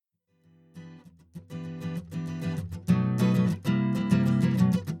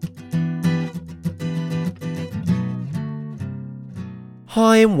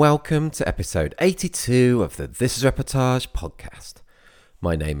Hi and welcome to episode 82 of the This Is Reportage podcast.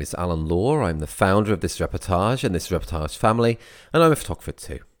 My name is Alan Law, I'm the founder of This Is Reportage and This Is Reportage family, and I'm a photographer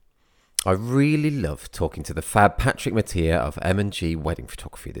too. I really love talking to the fab Patrick Mattia of M&G Wedding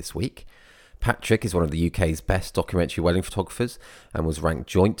Photography this week. Patrick is one of the UK's best documentary wedding photographers and was ranked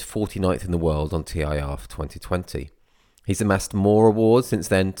joint 49th in the world on TIR for 2020. He's amassed more awards since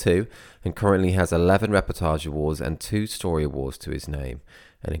then too, and currently has 11 reportage awards and 2 story awards to his name,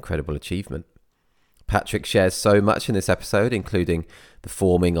 an incredible achievement. Patrick shares so much in this episode, including the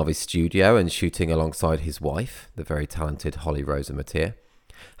forming of his studio and shooting alongside his wife, the very talented Holly Rosa Mattia,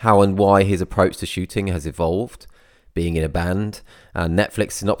 how and why his approach to shooting has evolved, being in a band, a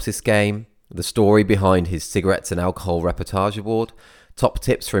Netflix synopsis game, the story behind his cigarettes and alcohol reportage award, top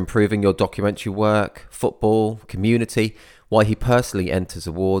tips for improving your documentary work, football, community, why he personally enters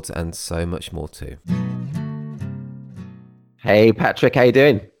awards, and so much more too. Hey Patrick, how you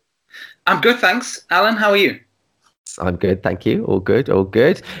doing? I'm good, thanks. Alan, how are you? I'm good, thank you. All good, all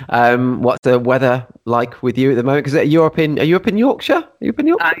good. What's the weather like with you at the moment? Because are you up in Yorkshire? Are you up in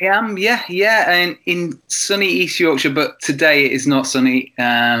Yorkshire? I am, yeah, and in sunny East Yorkshire, but today it is not sunny.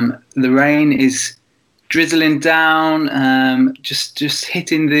 The rain is drizzling down, just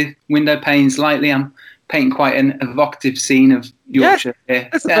hitting the window panes lightly. I'm painting quite an evocative scene of Yorkshire here.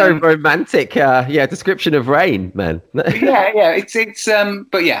 That's a very romantic, description of rain, man. yeah.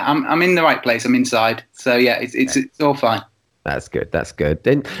 But yeah, I'm in the right place. I'm inside, so yeah, it's all fine. That's good.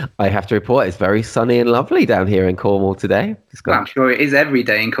 And I have to report, it's very sunny and lovely down here in Cornwall today. Well, I'm sure it is every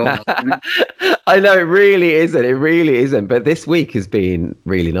day in Cornwall. Isn't it? I know, it really isn't. But this week has been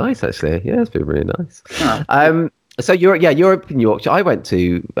really nice, actually. Yeah, it's been really nice. Oh. So you're up in Yorkshire. I went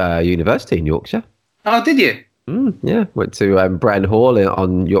to university in Yorkshire. Oh, did you? Yeah, went to Bretton Hall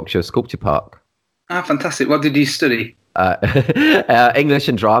on Yorkshire Sculpture Park. Oh, fantastic. What did you study? English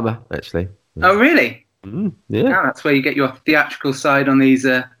and drama, actually. Oh, really? Yeah. Oh, that's where you get your theatrical side on these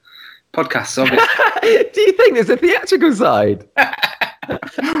podcasts, obviously. Do you think there's a theatrical side?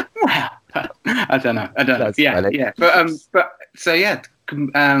 I don't know. That's funny. Yeah. But so yeah,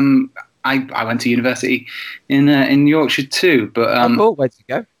 I went to university in Yorkshire too. But cool. Where'd you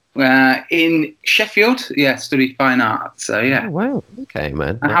go? In Sheffield, studied fine art. So yeah. Oh, wow. Okay,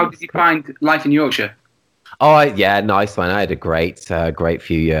 man. And how did you find life in Yorkshire? Oh, yeah, nice one. I had a great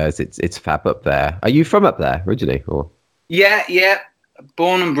few years. It's fab up there. Are you from up there originally, or? Yeah.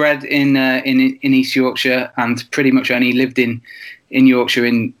 Born and bred in East Yorkshire, and pretty much only lived in Yorkshire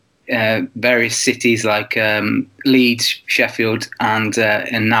in various cities like Leeds, Sheffield, and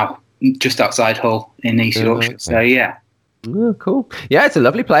now just outside Hull in East Yorkshire. Okay. So yeah. Oh, cool. Yeah, it's a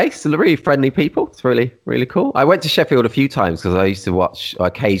lovely place. It's really friendly people. It's really, really cool. I went to Sheffield a few times because we used to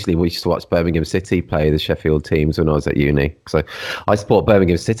watch Birmingham City play the Sheffield teams when I was at uni. So I support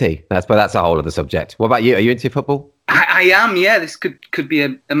Birmingham City. That's a whole other subject. What about you? Are you into football? I am, yeah. This could be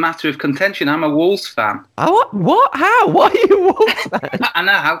a matter of contention. I'm a Wolves fan. Oh, what? How? Why are you a Wolves fan? I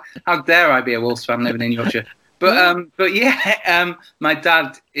know. How dare I be a Wolves fan living in Yorkshire? But yeah, my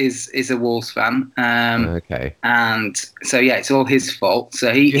dad is a Wolves fan. Okay. And so yeah, it's all his fault.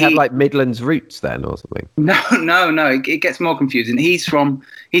 So you have like Midlands roots then, or something? No. It gets more confusing. He's from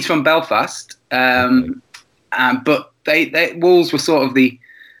Belfast. But they Wolves were sort of the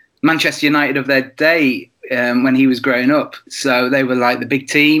Manchester United of their day when he was growing up. So they were like the big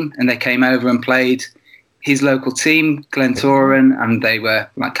team, and they came over and played his local team, Glentoran, and they were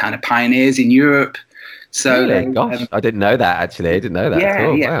like kind of pioneers in Europe. So, really? Gosh, I didn't know that, actually. I didn't know that at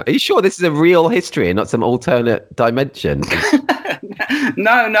all. Yeah. Wow. Are you sure this is a real history and not some alternate dimension?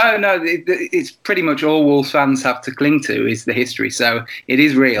 No. It's pretty much all Wolves fans have to cling to is the history. So it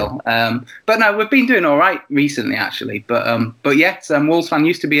is real. But no, we've been doing all right recently, actually. But yes, Wolves fan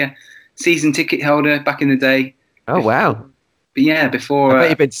used to be a season ticket holder back in the day. Oh, wow. But yeah, before... I bet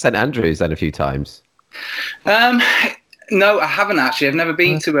you've been to St Andrews then a few times. No, I haven't actually. I've never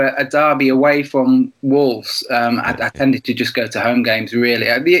been to a derby away from Wolves. I tended to just go to home games, really.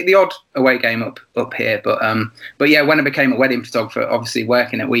 The odd away game up here, but yeah, when I became a wedding photographer, obviously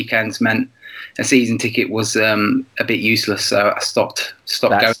working at weekends meant a season ticket was a bit useless, so I stopped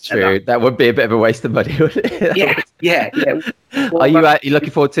going. That's true. That would be a bit of a waste of money, wouldn't it? Yeah. Are you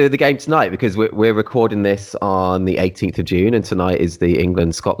looking forward to the game tonight? Because we're recording this on the 18th of June, and tonight is the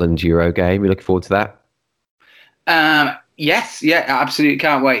England-Scotland Euro game. You looking forward to that? Yes, yeah, absolutely.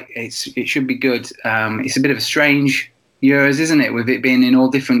 Can't wait. It should be good. It's a bit of a strange Euros, isn't it? With it being in all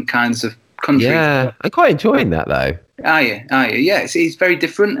different kinds of countries. Yeah, I'm quite enjoying that though. Are you? Yeah, it's very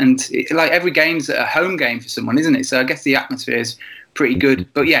different, and like every game's a home game for someone, isn't it? So I guess the atmosphere is pretty good.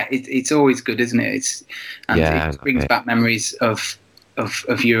 But yeah, it's always good, isn't it? It brings back memories of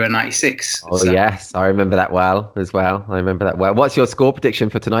of Euro '96. Oh, yes, I remember that well as well. What's your score prediction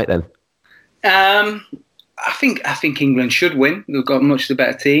for tonight then? I think England should win. They've got much the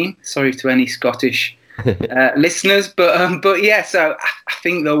better team. Sorry to any Scottish listeners, but yeah. So I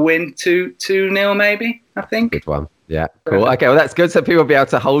think they'll win 2-0 maybe. I think. Good one. Yeah, cool. Okay, well that's good. So people will be able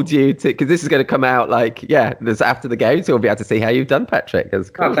to hold you to, because this is going to come out this after the game, so we'll be able to see how you've done, Patrick. That's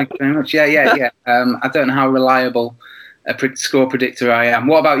cool. Oh, thank you very much. Yeah. I don't know how reliable a score predictor I am.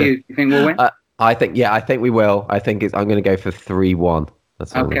 What about you? Do you think we'll win? I think we will. I'm going to go for 3-1.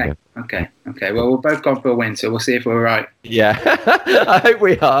 That's okay. Well, we're both gone for a win, so we'll see if we're right. Yeah, I hope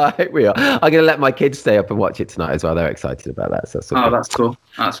we are. I'm going to let my kids stay up and watch it tonight as well. They're excited about that. So that's cool.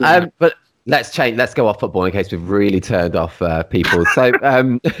 That's really but let's go off football in case we've really turned off people. So,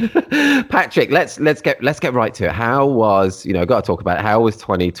 Patrick, let's get right to it. How was, got to talk about it. How was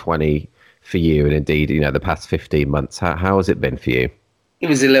 2020 for you, and indeed, the past 15 months? How has it been for you? It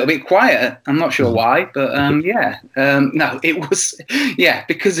was a little bit quiet. I'm not sure why, but no, it was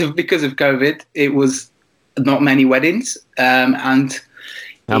because of COVID. It was not many weddings, and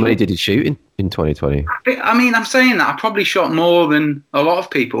how many did you shoot in 2020? I mean, I'm saying that I probably shot more than a lot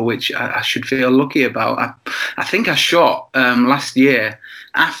of people, which I should feel lucky about. I think I shot last year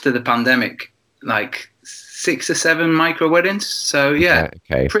after the pandemic, like 6 or 7 micro weddings. So yeah,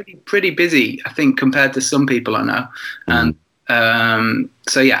 okay. pretty busy, I think, compared to some people I know, and.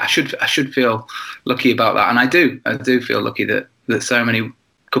 So yeah, I should feel lucky about that, and I do feel lucky that so many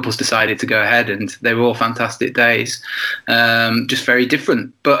couples decided to go ahead, and they were all fantastic days, just very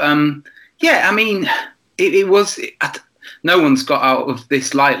different. But yeah, I mean, it was. No one's got out of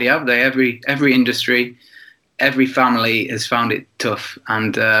this lightly, have they? Every industry, every family has found it tough,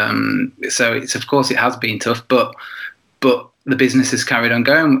 and so of course it has been tough, but the business has carried on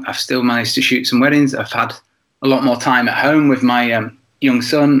going. I've still managed to shoot some weddings. I've had a lot more time at home with my young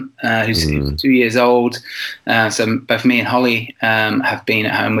son, who's 2 years old. So both me and Holly have been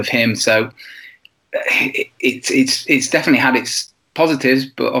at home with him. So it's definitely had its positives,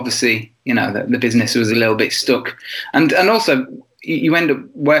 but obviously, the business was a little bit stuck. And also, you end up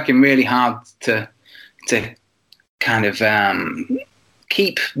working really hard to kind of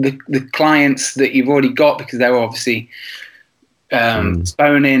keep the clients that you've already got, because they're obviously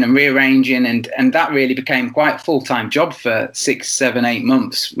postponing and rearranging, and that really became quite a full-time job for 6, 7, 8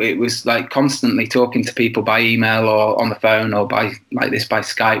 months. It was like constantly talking to people by email or on the phone or by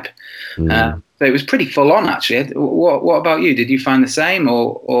Skype. So it was pretty full on, actually. What about you? Did you find the same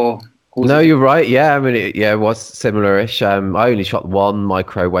or No, you're right. Yeah, I mean, it was similar-ish. I only shot one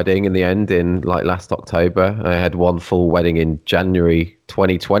micro wedding in the end in last October. I had one full wedding in January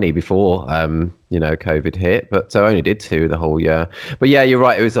 2020 before COVID hit, but so I only did 2 the whole year. But yeah, you're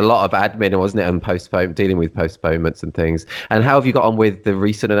right. It was a lot of admin, wasn't it, and dealing with postponements and things. And how have you got on with the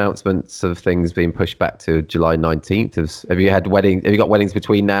recent announcements of things being pushed back to July 19th? Have you got weddings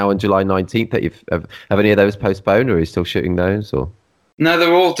between now and July 19th that have any of those postponed, or are you still shooting those, or? No,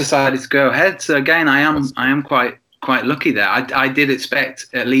 they're all decided to go ahead. So again, I am quite lucky there. I did expect,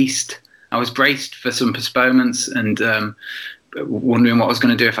 at least I was braced for some postponements and wondering what I was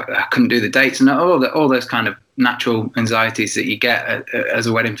going to do if I couldn't do the dates, and all those kind of natural anxieties that you get as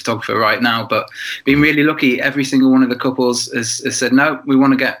a wedding photographer right now. But being really lucky, every single one of the couples has said no, we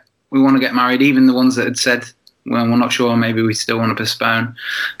want to get married. Even the ones that had said, well, we're not sure, maybe we still want to postpone.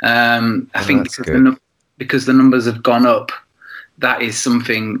 I think because the numbers have gone up, that is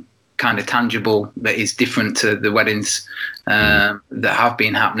something kind of tangible that is different to the weddings that have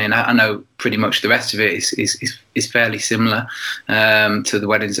been happening. I know pretty much the rest of it is fairly similar to the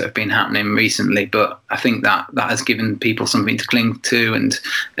weddings that have been happening recently, but I think that has given people something to cling to, and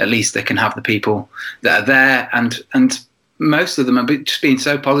at least they can have the people that are there, and most of them are just being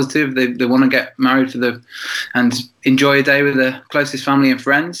so positive. They want to get married and enjoy a day with their closest family and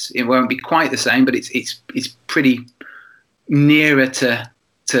friends. It won't be quite the same, but it's pretty nearer to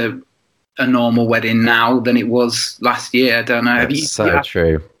a normal wedding now than it was last year. I don't know.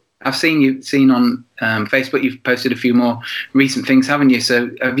 True. I've seen on Facebook, you've posted a few more recent things, haven't you? So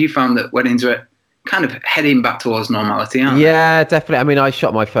have you found that weddings are kind of heading back towards normality, aren't they? Yeah, definitely. I mean, I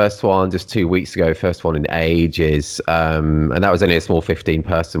shot my first one just 2 weeks ago, first one in ages, and that was only a small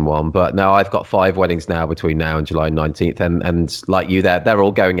 15-person one. But no, I've got 5 weddings now between now and July 19th, and like you, they're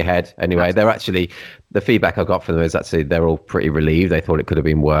all going ahead anyway. They're actually, the feedback I got from them is actually they're all pretty relieved. They thought it could have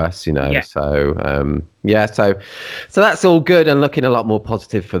been worse, Yeah. So so that's all good and looking a lot more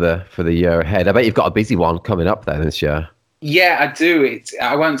positive for the year ahead. I bet you've got a busy one coming up then this year. Yeah, I do.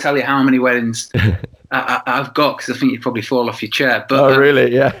 I won't tell you how many weddings I've got, because I think you'd probably fall off your chair. But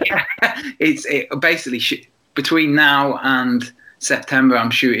really? Yeah. It's basically between now and September,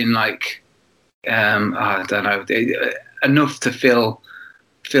 I'm shooting like I don't know, enough to fill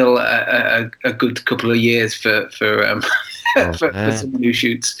a good couple of years for someone who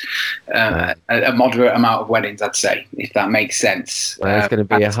shoots a moderate amount of weddings, I'd say, if that makes sense. Well, it's going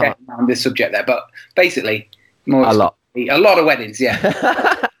to be on this subject there, but basically a lot of weddings,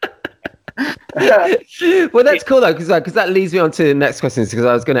 yeah. Well, that's cool though, because that leads me on to the next question. Because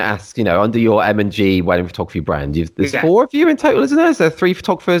I was going to ask, under your M&G wedding photography brand, there's 4 of you in total, isn't there? Is there 3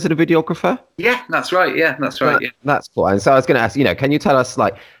 photographers and a videographer? Yeah, that's right. Yeah, that's right. That's cool. And so I was going to ask, can you tell us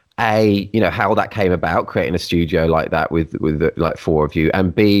like how that came about, creating a studio like that with like 4 of you,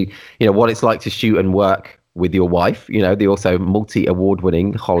 and B, what it's like to shoot and work with your wife, the also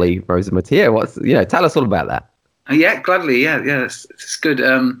multi-award-winning Holly Rosa Mattia. Tell us all about that. Yeah, gladly. Yeah, it's good.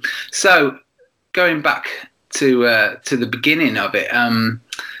 So going back to the beginning of it,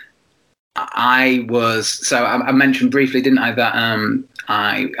 I mentioned briefly, didn't I, that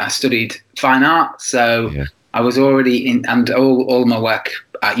I studied fine art. So I was already in, and all my work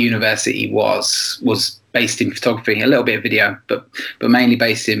at university was based in photography, a little bit of video, but mainly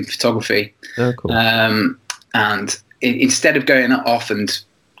based in photography. Oh, cool. And instead of going off and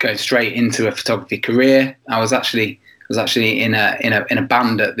going straight into a photography career, I was actually in a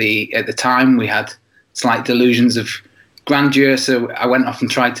band at the time. We had slight delusions of grandeur, so I went off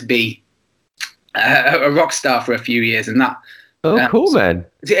and tried to be a rock star for a few years, and that. Oh, cool, man.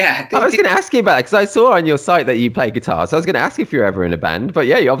 Yeah. I was going to ask you about it because I saw on your site that you play guitar. So I was going to ask if you were ever in a band, but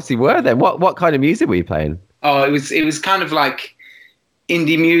yeah, you obviously were then. What kind of music were you playing? Oh, it was kind of like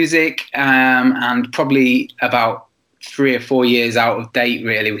indie music, and probably about 3 or 4 years out of date.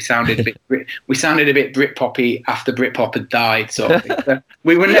 Really, we sounded a bit Britpoppy after Britpop had died. Sort of thing. So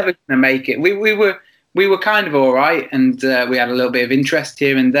we were never going to make it. We were kind of all right, and we had a little bit of interest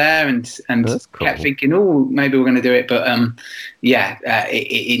here and there, and cool. Kept thinking, oh, maybe we're going to do it, but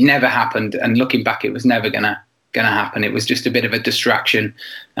it never happened. And looking back, it was never gonna happen. It was just a bit of a distraction.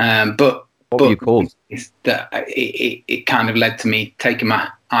 But what were you called? It kind of led to me taking my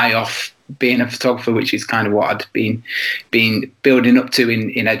eye off being a photographer, which is kind of what I'd been building up to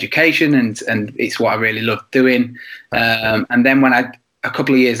in education, and it's what I really loved doing. And then when a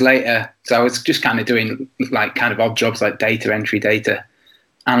couple of years later, so I was just kind of doing like kind of odd jobs like data entry, data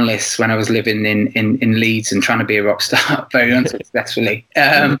analysts when I was living in Leeds and trying to be a rock star very unsuccessfully.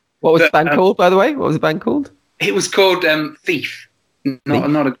 What was the band called, by the way? What was the band called? It was called Thief.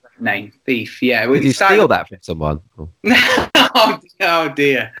 Not a great name, Thief. Yeah. Did you steal that from someone? Oh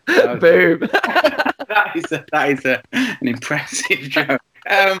dear. Boom. That is an impressive joke.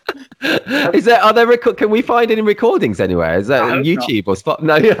 Can we find any recordings anywhere? Is that YouTube or Spot?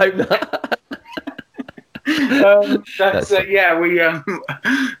 No, you hope not.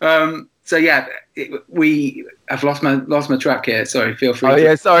 I've lost my track here. Sorry, feel free. Oh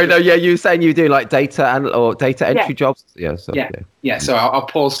yeah, sorry. No, yeah, you were saying you do like data entry jobs. Yeah. So I'll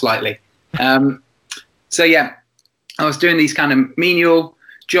pause slightly. I was doing these kind of menial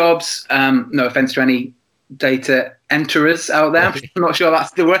jobs. No offense to any data enterers out there. I'm not sure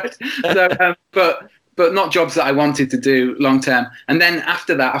that's the word. So, but not jobs that I wanted to do long term. And then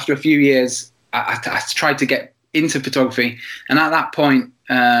after that, after a few years, I tried to get into photography. And at that point,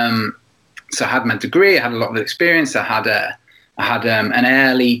 so I had my degree, I had a lot of experience. I had an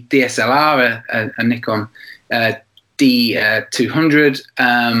early DSLR, a Nikon D200,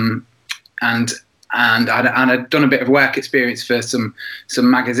 and I'd done a bit of work experience for some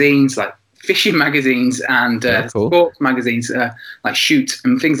magazines like fishing magazines and cool. sports magazines like Shoot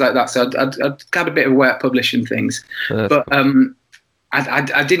and things like that. So I'd had a bit of work publishing things, but cool.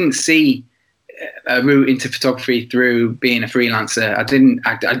 I didn't see a route into photography through being a freelancer. I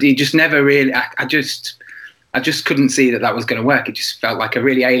just never really. I just couldn't see that was going to work. It just felt like a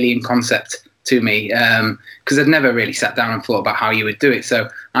really alien concept to me because I'd never really sat down and thought about how you would do it. So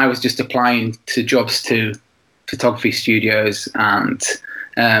I was just applying to jobs to photography studios and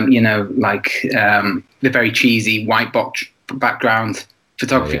the very cheesy white box background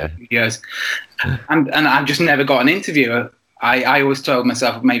photography studios, and I just never got an interview. I always told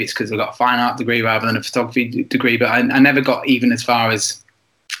myself maybe it's because I got a fine art degree rather than a photography degree, but I never got even as far as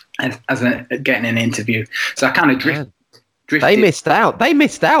getting an interview. So I kind of drifted. They missed out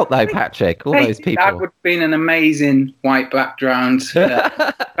though, Patrick. All those people. That would have been an amazing white background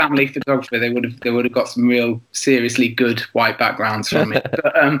family photographer. They would have got some real seriously good white backgrounds from it.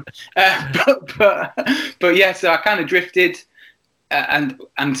 But yeah, so I kind of drifted and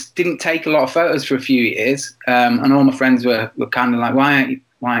didn't take a lot of photos for a few years. And all my friends were kind of like, why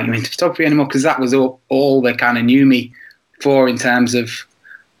aren't you into photography anymore? Because that was all they kind of knew me for in terms of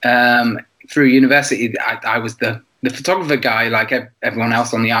through university. I was the the photographer guy, like everyone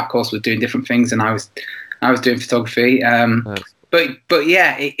else on the art course, was doing different things, and I was doing photography. But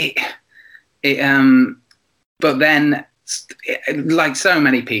yeah, but then, like so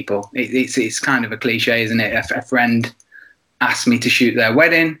many people, it's kind of a cliche, isn't it? A friend asked me to shoot their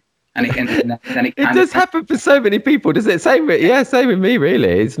wedding, and then it does happen for so many people, does it? Same with me, really.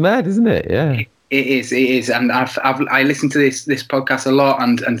 It's mad, isn't it? Yeah, it is, and I listen to this podcast a lot,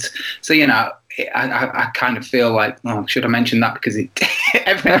 and so I kind of feel like, oh, should I mention that because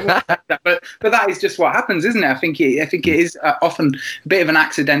everyone that, but that is just what happens, isn't it? I think it is often a bit of an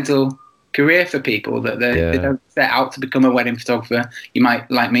accidental career for people that they don't set out to become a wedding photographer. You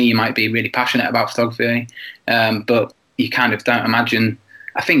might, like me, you might be really passionate about photography, but you kind of don't imagine.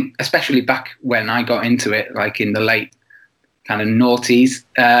 I think especially back when I got into it, like in the late kind of noughties,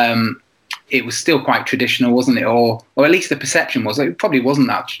 it was still quite traditional, wasn't it? Or at least the perception was. It probably wasn't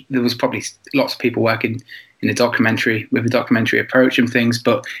that. There was probably lots of people working in the documentary with a documentary approach and things,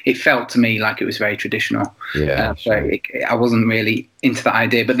 but it felt to me like it was very traditional. Yeah, sure. I wasn't really into that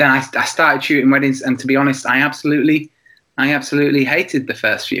idea. But then I started shooting weddings, and to be honest, I absolutely hated the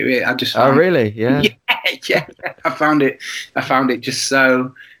first few. I just found, oh really? Yeah. Yeah. I found it just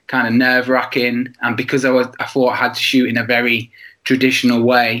so kind of nerve-wracking, and because I thought I had to shoot in a very traditional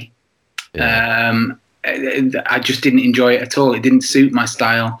way. Yeah. I just didn't enjoy it at all. It didn't suit my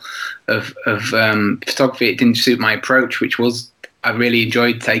style of photography. It didn't suit my approach, which was I really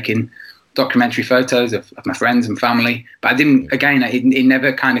enjoyed taking documentary photos of my friends and family. But I didn't. Again, it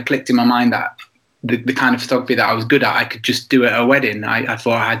never kind of clicked in my mind that the kind of photography that I was good at, I could just do at a wedding. I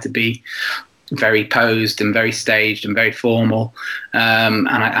thought I had to be very posed and very staged and very formal. And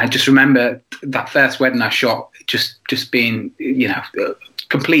I just remember that first wedding I shot just being,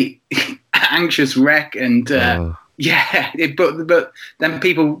 complete anxious wreck, and but then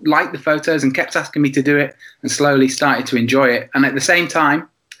people liked the photos and kept asking me to do it, and slowly started to enjoy it. And at the same time,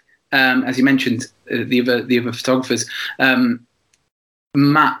 as you mentioned, the other photographers,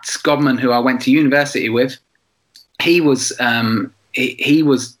 Matt Godman, who I went to university with, he was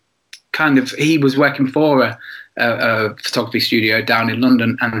working for a photography studio down in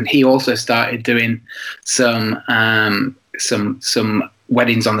London, and he also started doing some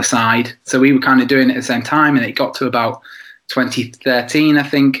weddings on the side. So we were kind of doing it at the same time, and it got to about 2013, I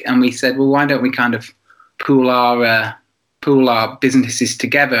think, and we said, well, why don't we kind of pool our businesses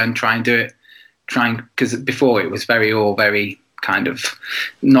together and try and do it, because before it was very kind of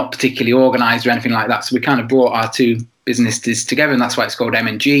not particularly organized or anything like that. So we kind of brought our two businesses together, and that's why it's called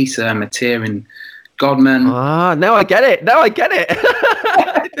M&G, so Mateer and Godman. Ah, now I get it.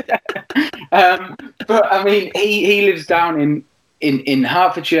 But I mean, he lives down in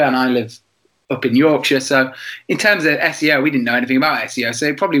Hertfordshire, and I live up in Yorkshire. So in terms of SEO, we didn't know anything about SEO, so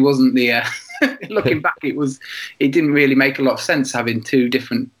it probably wasn't the. Looking back, it didn't really make a lot of sense having two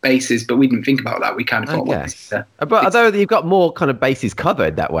different bases, but we didn't think about that. We kind of thought, but although you've got more kind of bases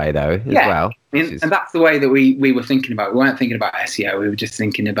covered that way, though, as well. And that's the way that we were thinking about it. We weren't thinking about SEO. We were just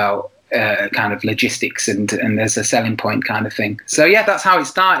thinking about kind of logistics and there's a selling point kind of thing. So yeah, that's how it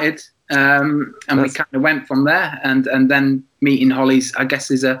started. And we kind of went from there, and then meeting Holly's, I guess,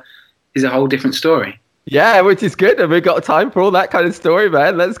 is a whole different story. Yeah, which is good, and we've got time for all that kind of story,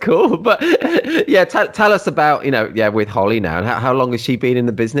 man. That's cool. But yeah, tell us about with Holly now, and how long has she been in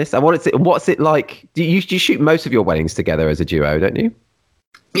the business, and what's it like? Do you shoot most of your weddings together as a duo, don't you?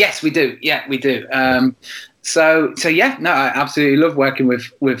 Yes, we do. Yeah, we do. So yeah, no, I absolutely love working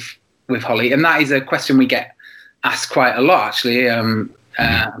with Holly, and that is a question we get asked quite a lot, actually.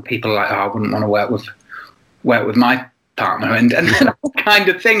 People are like, oh, I wouldn't want to work with my partner, and that kind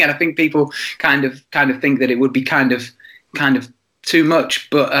of thing. And I think people kind of think that it would be kind of too much.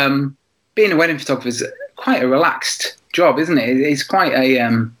 But being a wedding photographer is quite a relaxed job, isn't it? It's quite a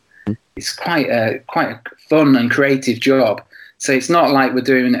fun and creative job. So it's not like we're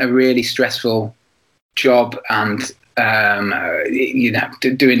doing a really stressful job and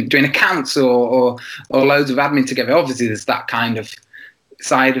doing accounts or loads of admin together. Obviously, there's that kind of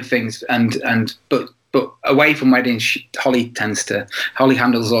side of things, but away from weddings, Holly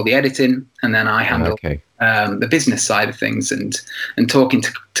handles all the editing, and then I handle the business side of things and talking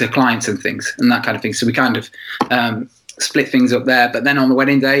to clients and things and that kind of thing. So we kind of split things up there. But then on the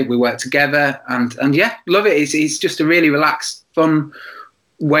wedding day, we work together, and yeah, love it. It's just a really relaxed, fun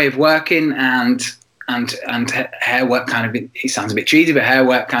way of working, and hair work kind of, it sounds a bit cheesy, but hair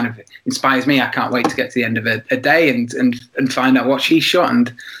work kind of inspires me. I can't wait to get to the end of a day and find out what she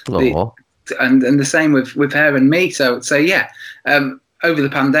shot, and the same with her and me. So yeah, over the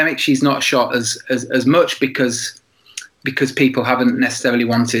pandemic, she's not shot as much because people haven't necessarily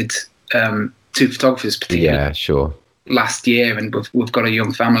wanted two photographers, particularly. Yeah, sure. Last year, and we've got a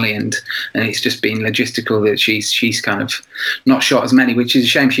young family, and it's just been logistical that she's kind of not shot as many, which is a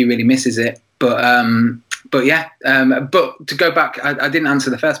shame. She really misses it, but yeah. But to go back, I didn't answer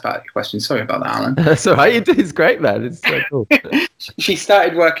the first part of your question. Sorry about that, Alan. That's all right. It's great, man. It's so cool. She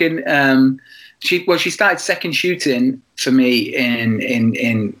started working. She started second shooting for me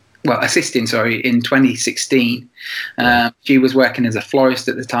assisting, in 2016. She was working as a florist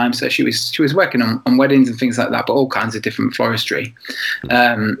at the time, so she was working on weddings and things like that, but all kinds of different floristry.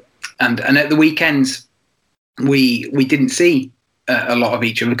 And at the weekends, we didn't see a lot of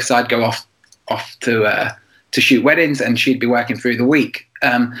each other because I'd go off to shoot weddings, and she'd be working through the week.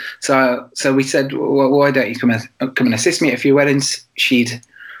 So we said, well, why don't you come and assist me at a few weddings? She'd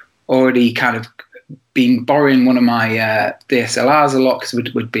already kind of been borrowing one of my DSLRs a lot because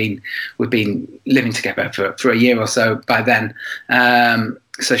we'd been living together for a year or so by then.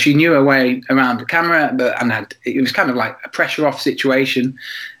 So she knew her way around the camera, it was kind of like a pressure off situation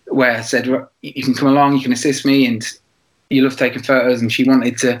where I said, you can come along, you can assist me, and you love taking photos. And she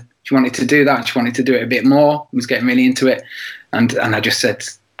wanted to do that. She wanted to do it a bit more. Was getting really into it, and I just said,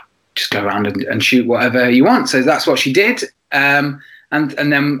 just go around and shoot whatever you want. So that's what she did. And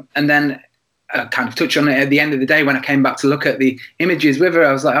then kind of touch on it at the end of the day when I came back to look at the images with her.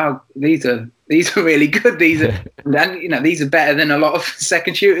 I was like, oh, these are really good. These are, and these are better than a lot of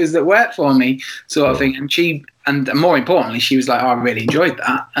second shooters that work for me, sort of thing. And more importantly, she was like, oh, I really enjoyed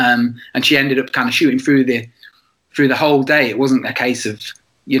that. And she ended up kind of shooting through the whole day. It wasn't a case of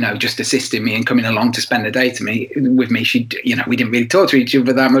just assisting me and coming along to spend the day with me. She, we didn't really talk to each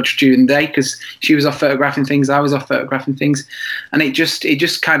other that much during the day because she was off photographing things, I was off photographing things, and it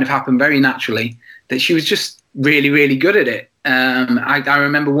just kind of happened very naturally that she was just really, really good at it. I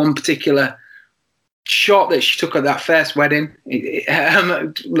remember one particular shot that she took at that first wedding,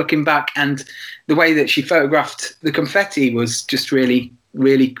 looking back, and the way that she photographed the confetti was just really,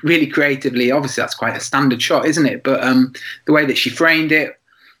 really, really creatively. Obviously, that's quite a standard shot, isn't it? But the way that she framed it,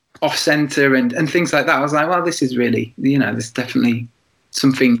 off center and things like that, I was like, well, this is really, there's definitely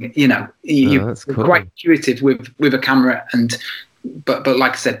something, you're cool. Quite intuitive with a camera. But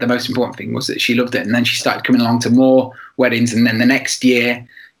like I said, the most important thing was that she loved it. And then she started coming along to more weddings. And then the next year,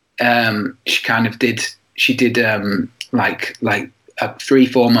 she did like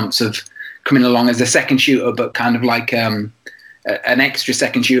 3-4 months of coming along as a second shooter, but kind of like an extra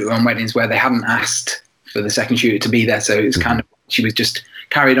second shooter on weddings where they hadn't asked for the second shooter to be there. So it was kind of, she was just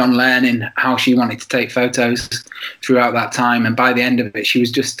carried on learning how she wanted to take photos throughout that time. And by the end of it, she was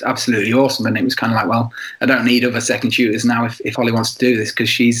just absolutely awesome. And it was kind of like, well, I don't need other second shooters now if Holly wants to do this, because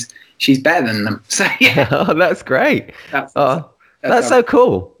she's better than them. So yeah. Oh, that's great. That's so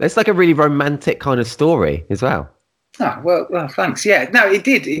cool. It's like a really romantic kind of story as well. Oh, well, thanks. Yeah, no, it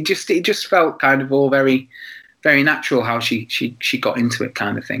did. It just felt kind of all very, very natural how she got into it,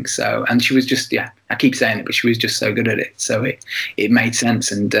 kind of thing. So, and she was just, I keep saying it, but she was just so good at it. So it made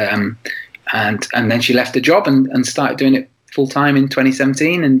sense. And then she left the job and started doing it full time in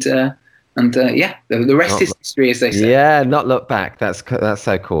 2017. And the rest is history, as they say. Yeah, not look back. That's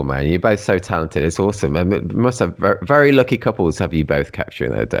so cool, man. You're both so talented. It's awesome. And must have very lucky couples have you both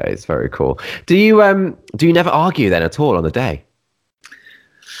capturing their day. It's very cool. Do you never argue then at all on the day?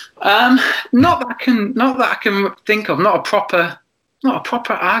 Not that I can think of. Not a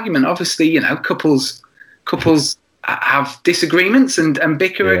proper argument. Obviously, couples have disagreements and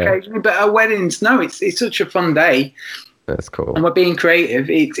bicker occasionally. But at weddings, no, it's such a fun day. That's cool. And we're being creative.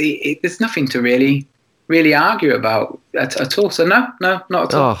 There's nothing to really argue about at all. So no, not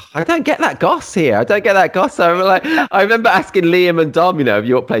at all. Oh, I don't get that goss here. I remember asking Liam and Dom, of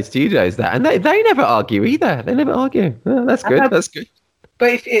York Place Studios that, and they never argue either. They never argue. Oh, that's good. That's good.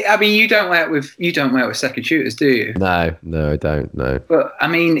 But you don't work with second shooters, do you? No, I don't. No. But I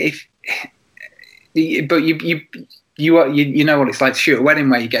mean, you know what it's like to shoot a wedding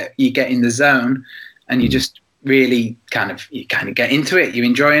where you get in the zone and you just really kind of get into it. You're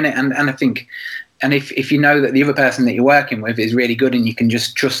enjoying it, and I think, and if you know that the other person that you're working with is really good and you can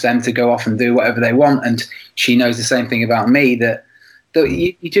just trust them to go off and do whatever they want, and she knows the same thing about me, that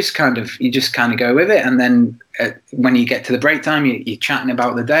you just kind of go with it, and then when you get to the break time, you're chatting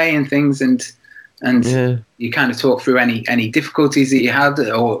about the day and things, and you kind of talk through any difficulties that you had,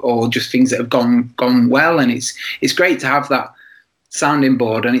 or just things that have gone well, and it's great to have that sounding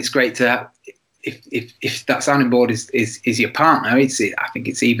board, and it's great to have, if that sounding board is your partner, I think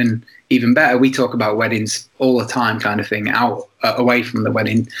it's even better. We talk about weddings all the time, kind of thing, away from the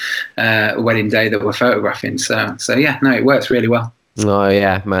wedding day that we're photographing. So yeah, no, it works really well. Oh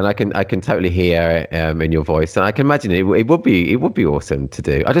yeah, man, I can totally hear it in your voice, and I can imagine it would be awesome to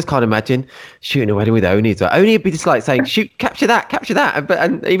do. I just can't imagine shooting a wedding with Oni. So Oni would be just like saying, "Shoot, capture that,"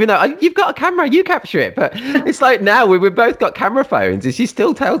 and even though you've got a camera, you capture it. But it's like now we've both got camera phones, and she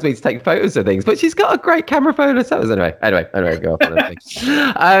still tells me to take photos of things, but she's got a great camera phone herself. Anyway, go off on that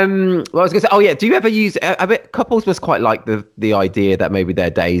thing. What I was gonna say, oh yeah, do you ever use? I bet couples must quite like the idea that maybe their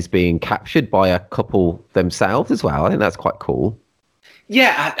day is being captured by a couple themselves as well. I think that's quite cool.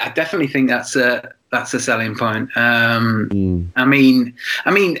 Yeah, I definitely think that's a selling point. I mean,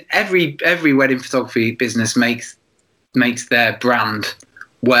 every wedding photography business makes their brand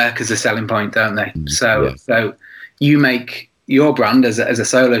work as a selling point, don't they? So you make your brand as a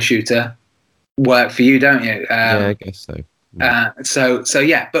solo shooter work for you, don't you? Yeah, I guess so.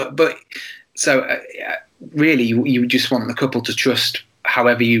 So really, you just want the couple to trust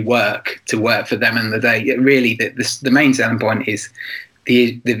however you work to work for them in the day. Really, the main selling point is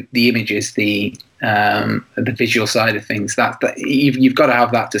the images, the visual side of things. That you've got to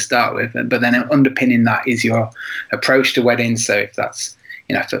have that to start with, but then underpinning that is your approach to weddings. So if that's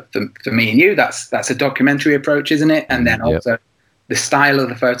for me and you, that's a documentary approach, isn't it? And then also the style of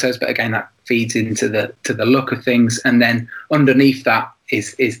the photos, but again that feeds into the look of things, and then underneath that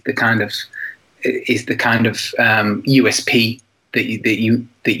is the kind of USP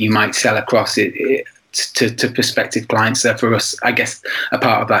that you might sell across it to prospective clients. So for us, I guess a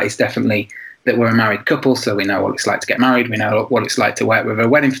part of that is definitely that we're a married couple, so we know what it's like to get married. We know what it's like to work with a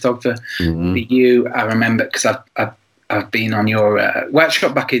wedding photographer. For you, I remember because I've been on your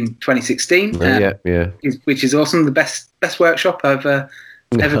workshop back in 2016, which is awesome. The best workshop I've ever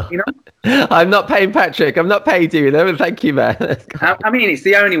been on. I'm not paying Patrick. I'm not paid you, though. Thank you, man. I mean, it's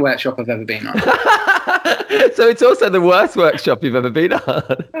the only workshop I've ever been on. So it's also the worst workshop you've ever been on.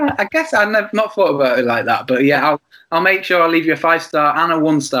 I guess I've not thought about it like that, but yeah, I'll make sure I'll leave you a 5-star and a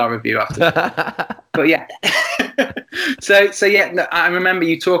 1-star review after. But yeah, so yeah, I remember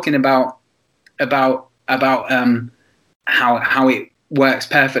you talking about how it works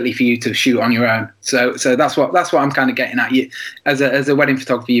perfectly for you to shoot on your own. So that's what I'm kind of getting at. You as a wedding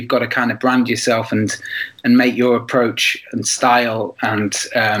photographer, you've got to kind of brand yourself and make your approach and style and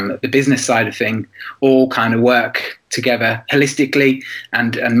the business side of thing all kind of work together holistically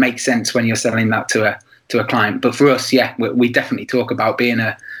and make sense when you're selling that to a client. But for us, yeah, we definitely talk about being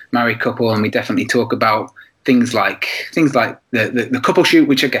a married couple, and we definitely talk about things like the couple shoot,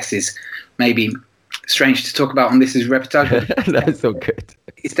 which I guess is maybe strange to talk about on This Is Reportage. That's all good.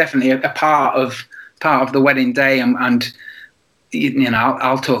 It's definitely a part of the wedding day, and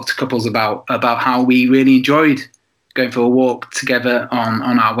I'll talk to couples about how we really enjoyed going for a walk together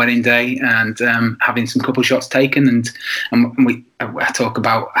on our wedding day and having some couple shots taken, I talk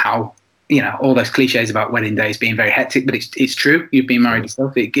about how all those cliches about wedding days being very hectic, but it's true. You've been married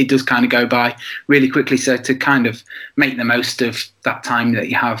yourself. It does kind of go by really quickly. So to kind of make the most of that time that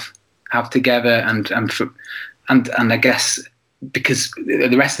you have together, and I guess because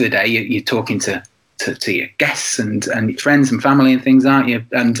the rest of the day you're talking to your guests and your friends and family and things, aren't you?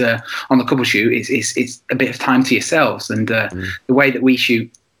 And on the couple shoot, it's a bit of time to yourselves. And the way that we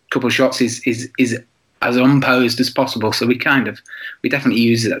shoot couple shots is as unposed as possible. So we definitely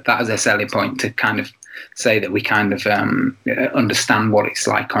use that as a selling point to kind of say that we kind of understand what it's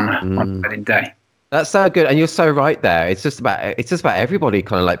like on a wedding day. That's so good, and you're so right there. It's just about everybody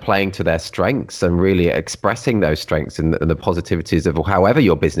kind of like playing to their strengths and really expressing those strengths and the positivities of however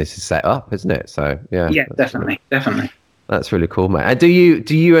your business is set up, isn't it? So yeah, definitely. That's really cool, mate. And do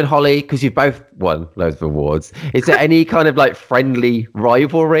you and Holly, because you've both won loads of awards, is there any kind of like friendly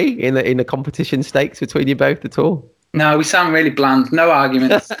rivalry in the competition stakes between you both at all? No, we sound really bland. No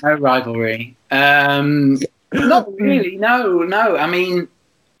arguments, no rivalry. Not really. No. I mean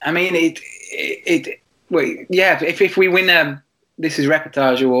if we win This Is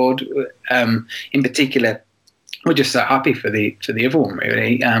Reportage award in particular, we're just so happy for the other one,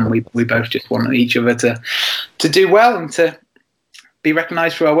 really. We both just want each other to do well, and to be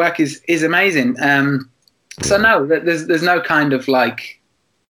recognised for our work is amazing. So no, there's no kind of like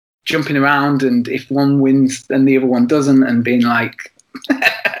jumping around, and if one wins then the other one doesn't, and being like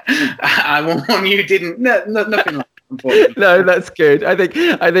I won one, you didn't. No, nothing like. No, that's good. I think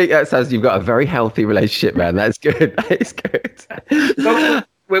that sounds you've got a very healthy relationship, man. That's good. That is good. Well,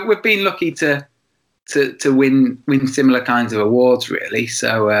 we've been lucky to win similar kinds of awards, really.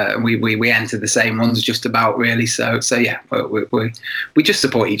 So we enter the same ones just about, really. So yeah, we just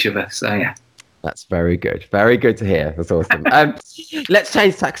support each other. So yeah. That's very good. Very good to hear. That's awesome. Let's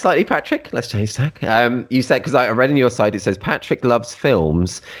change tack slightly, Patrick. Let's change tack. You said, because I read on your site, it says Patrick loves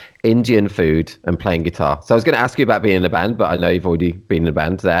films. Indian food and playing guitar. So I was going to ask you about being in a band, but I know you've already been in a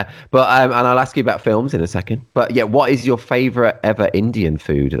band there. But and I'll ask you about films in a second. But yeah, what is your favorite ever Indian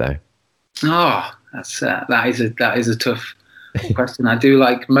food though? Oh, that is a tough question. I do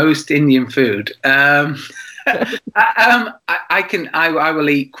like most Indian food. I will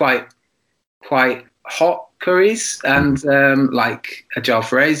eat quite hot curries and like a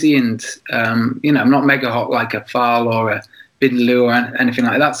jalfrezi and I'm not mega hot like a fal or a vindaloo or anything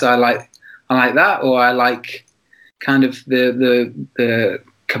like that. So I like that, or I like kind of the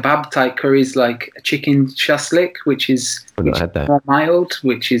kebab type curries like a chicken shashlik, which is more mild,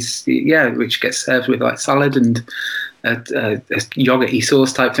 which gets served with like salad and a yogurty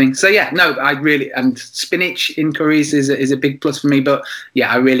sauce type thing. So and spinach in curries is a big plus for me. But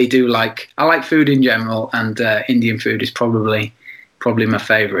yeah, I really do I like food in general, and Indian food is probably my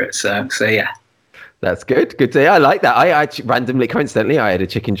favourite. So yeah. That's good. Good to hear. I like that. I randomly, coincidentally, I had a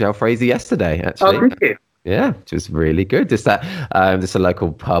chicken jalfrezi yesterday. Actually, oh, did you? Yeah, which was really good. Just a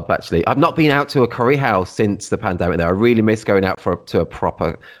local pub. Actually, I've not been out to a curry house since the pandemic. Though I really miss going out to a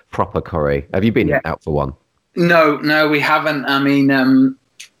proper curry. Have you been out for one? No, we haven't. I mean,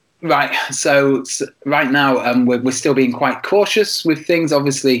 right. So right now, we're still being quite cautious with things.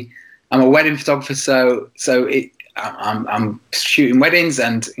 Obviously, I'm a wedding photographer, so I'm shooting weddings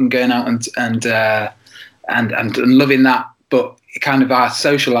and going out and loving that. But kind of our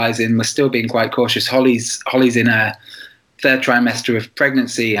socializing, we're still being quite cautious. Holly's in her third trimester of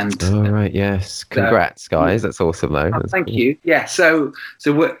pregnancy, and right, yes, congrats, guys. That's awesome, though. Thank you. Yeah, so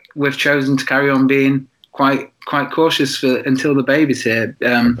we've chosen to carry on being quite cautious until the baby's here.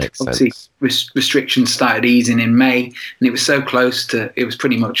 Obviously, restrictions started easing in May, and it was so close to. It was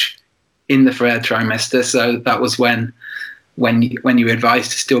pretty much in the third trimester, so that was when you were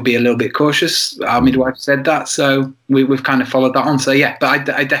advised to still be a little bit cautious. Our midwife said that, so we've kind of followed that on. So yeah, but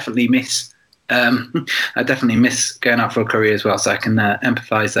I definitely miss going out for a curry as well, so I can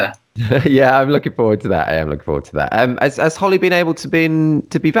empathise there. Yeah, I'm looking forward to that. Has Holly been able to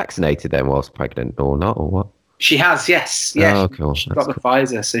be vaccinated then whilst pregnant or not, or what? She has, yes. Yeah, oh, cool. She got the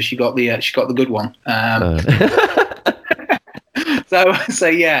Pfizer, so she got the good one.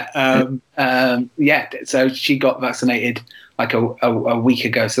 So she got vaccinated like a week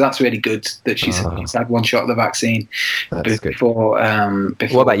ago. So that's really good that she's had one shot of the vaccine before.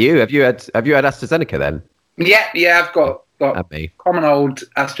 What about you? Have you had AstraZeneca then? Yeah, I've got common old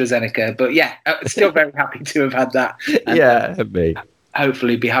AstraZeneca, but yeah, still very happy to have had that. And, me.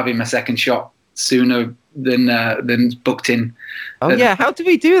 Hopefully, be having my second shot sooner than booked in. Oh yeah, how do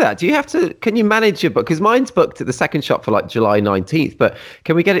we do that? Do you have to? Can you manage your book? Because mine's booked at the second shot for like July 19th, but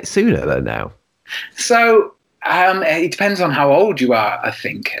can we get it sooner than now? So it depends on how old you are, I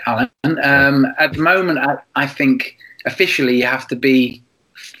think, Alan. At the moment, I think officially you have to be.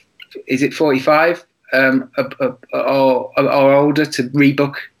 Is it 45 or older to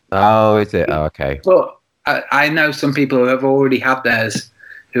rebook? Oh, is it? Oh, okay. But I know some people who have already had theirs.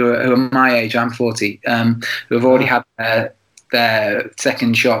 Who are my age, I'm 40, who have already had their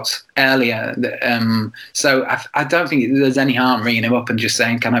second shots earlier. So I don't think there's any harm ringing him up and just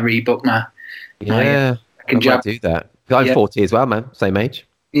saying, can I rebook my second jab? I might do that. I'm 40 as well, man. Same age.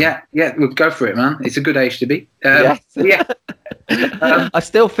 Yeah, well, go for it, man. It's a good age to be. Yes. Yeah. I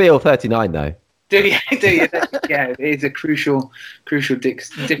still feel 39, though. Do you? Yeah, it is a crucial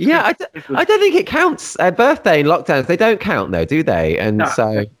Yeah, I don't think it counts. Birthday and lockdowns, they don't count though, do they? And no,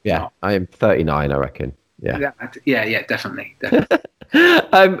 I am 39, I reckon. Yeah, definitely.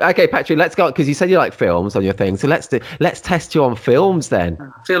 Okay, Patrick, let's go, because you said you like films on your thing. So let's test you on films then.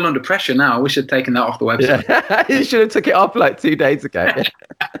 I feel under pressure now. I wish I'd taken that off the website. Yeah. You should have took it off like 2 days ago.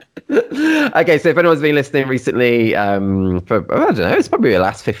 Okay, so if anyone's been listening recently, for I don't know, it's probably the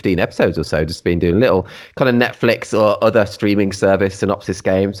last 15 episodes or so, just been doing little kind of Netflix or other streaming service synopsis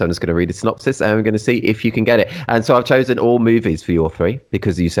games. So I'm just going to read a synopsis and I'm going to see if you can get it. And so I've chosen all movies for your three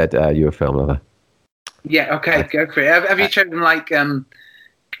because you said you're a film lover. Yeah, okay, go for it. Have you chosen like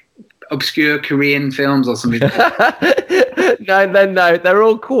obscure Korean films or something? No. They're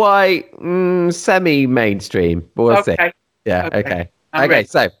all quite semi-mainstream. But we'll see. Yeah, okay. Okay,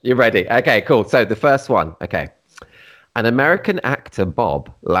 so you're ready. Okay, cool. So the first one. Okay. An American actor, Bob,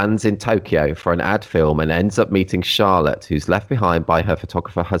 lands in Tokyo for an ad film and ends up meeting Charlotte, who's left behind by her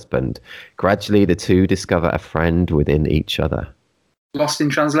photographer husband. Gradually, the two discover a friend within each other. Lost in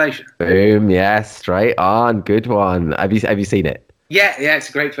Translation. Boom, yes, straight on. Good one. Have you seen it? Yeah, it's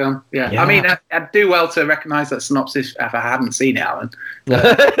a great film. Yeah. I mean, I'd do well to recognise that synopsis if I hadn't seen it, Alan.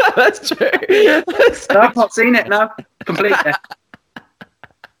 That's true. I've not seen it, no. Completely.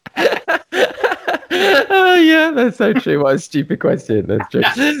 Oh yeah, that's so true. What a stupid question. That's true.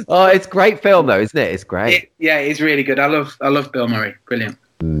 Oh, it's a great film though, isn't it? It's great. Yeah, it's really good. I love Bill Murray. Brilliant.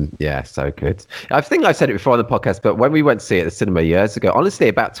 Yeah, so good. I think I've said it before on the podcast, but when we went to see it at the cinema years ago, honestly,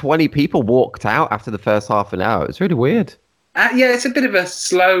 about 20 people walked out after the first half an hour. It was really weird. Yeah, it's a bit of a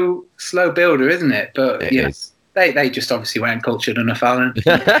slow builder, isn't it? But It yeah, is. they just obviously weren't cultured enough, Alan.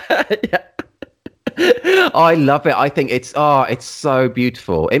 Yeah. I love it. I think it's so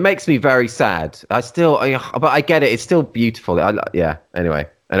beautiful. It makes me very sad. But I get it. It's still beautiful. Yeah. Anyway.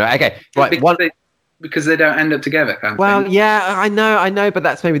 Okay. Right. Because they don't end up together. Kind of Well, thing. yeah, I know, but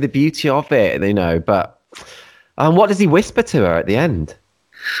that's maybe the beauty of it, But what does he whisper to her at the end?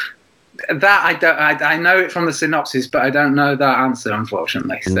 That I don't. I know it from the synopsis, but I don't know that answer,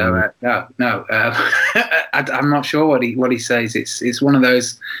 unfortunately. So no. I'm not sure what he says. It's one of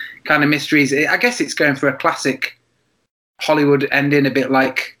those kind of mysteries. I guess it's going for a classic Hollywood ending, a bit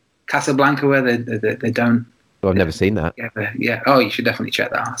like Casablanca, where they don't. Well, I've never seen that. Yeah. Oh, you should definitely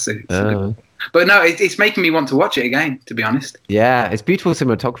check that out. But no, it's making me want to watch it again, to be honest. Yeah, it's beautiful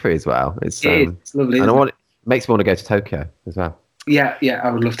cinematography as well. It's lovely. And it makes me want to go to Tokyo as well. Yeah,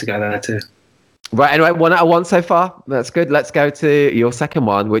 I would love to go there too. Right, anyway, 1 out of 1 so far. That's good. Let's go to your second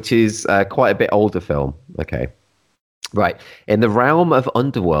one, which is quite a bit older film. Okay. Right. In the realm of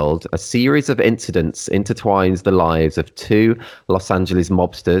Underworld, a series of incidents intertwines the lives of 2 Los Angeles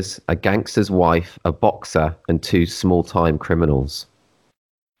mobsters, a gangster's wife, a boxer, and 2 small-time criminals.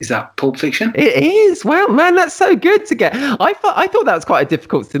 Is that Pulp Fiction? It is. Well, man, that's so good to get. I thought that was quite a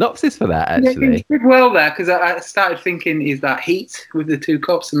difficult synopsis for that, actually. Yeah, you did well there, because I started thinking, is that Heat with the 2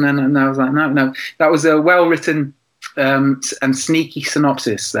 cops? And I was like, no. That was a well-written and sneaky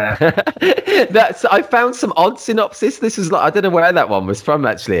synopsis there. I found some odd synopsis. This is I don't know where that one was from,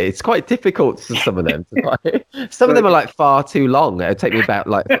 actually. It's quite difficult for some of them. Some of them are far too long. It would take me about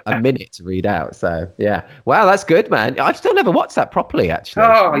a minute to read out. So yeah. Wow, that's good, man. I've still never watched that properly, actually.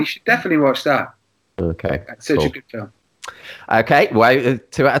 Oh, you should definitely watch that. Okay. That's such a good film. Okay, well,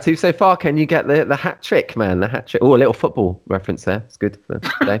 2 out of 2 so far. Can you get the hat trick, man? The hat trick. Oh, a little football reference there. It's good for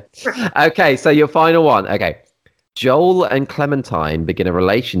today. Okay, so your final one. Okay. Joel and Clementine begin a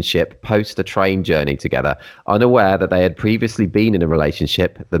relationship post a train journey together, unaware that they had previously been in a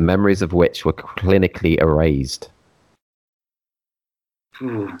relationship, the memories of which were clinically erased.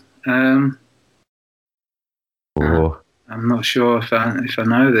 I'm not sure if I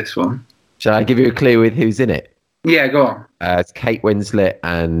know this one. Shall I give you a clue with who's in it? Yeah, go on. It's Kate Winslet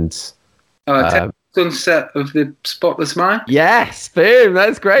and... Sunset of the Spotless Mind? Yes, boom,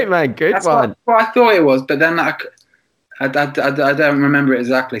 that's great, man. That's one. What I thought it was, but then I don't remember it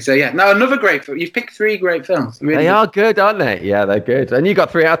exactly. So yeah, no, another great film. You've picked 3 great films. Really they are good, aren't they? Yeah, they're good. And you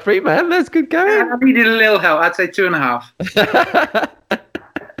got 3 out of 3, man. That's good going. Yeah, I needed a little help. I'd say 2.5.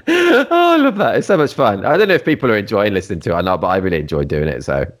 Oh, I love that. It's so much fun. I don't know if people are enjoying listening to it or not, but I really enjoy doing it.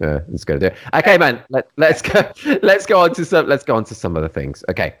 So it's going to do it. Okay, man. Let's go on to some other things.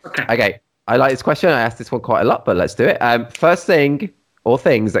 Okay. I like this question. I asked this one quite a lot, but let's do it. First thing or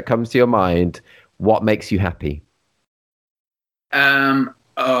things that comes to your mind, what makes you happy? My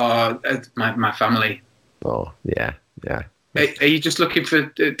family. Oh, yeah. Are you just looking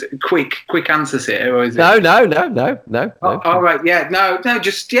for quick answers here, or is it? No. All right, yeah, no,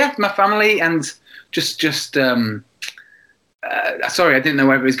 just my family and just. Sorry, I didn't know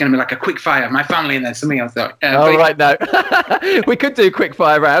whether it was going to be like a quick fire. My family and then something else. Right, no. We could do quick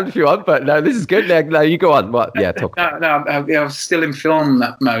fire round if you want, but no, this is good. No, you go on. What? Yeah, talk. No, I was still in film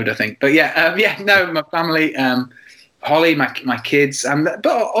mode, I think. But my family, Holly, my kids, and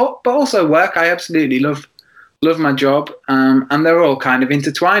but also work. I absolutely love my job, and they're all kind of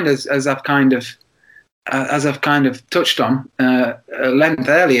intertwined as I've kind of touched on at length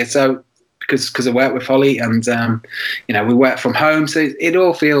earlier. So. Because I work with Holly and we work from home, so it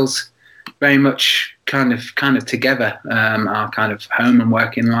all feels very much kind of together, our kind of home and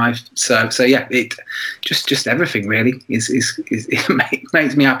working life. So yeah, it just everything really is it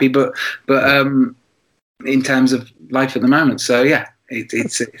makes me happy, but in terms of life at the moment. So yeah,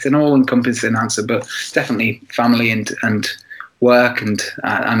 it's an all-encompassing answer, but definitely family and work, and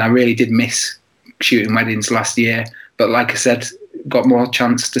I really did miss shooting weddings last year, but like I said, got more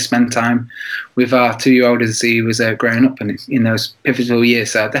chance to spend time with our 2-year-old as he was growing up and in those pivotal years.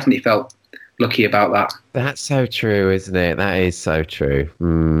 So I definitely felt lucky about that. That's so true, isn't it? That is so true.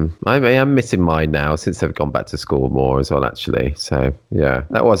 I'm missing mine now since they've gone back to school more as well, actually. So yeah,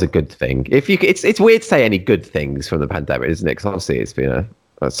 that was a good thing. It's weird to say any good things from the pandemic, isn't it? Because obviously it's been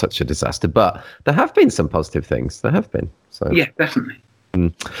such a disaster, but there have been some positive things. There have been. So yeah, definitely.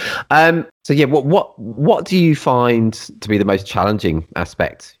 So yeah, what do you find to be the most challenging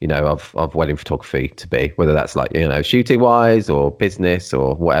aspect, of wedding photography to be, whether that's like, shooting wise or business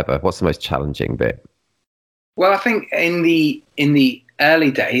or whatever? What's the most challenging bit? Well, I think in the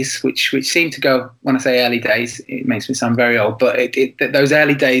early days, which seem to go, when I say early days, it makes me sound very old, but those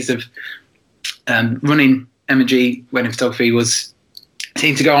early days of running M&G wedding photography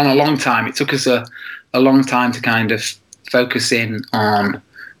seemed to go on a long time. It took us a long time to kind of focus in on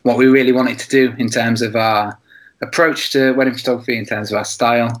what we really wanted to do in terms of our approach to wedding photography, in terms of our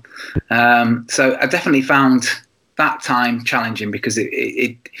style. So I definitely found that time challenging because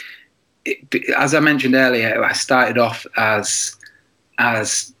it as I mentioned earlier, I started off as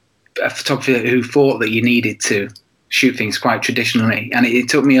a photographer who thought that you needed to shoot things quite traditionally, and it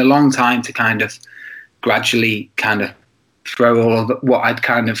took me a long time to kind of gradually kind of throw all of what I'd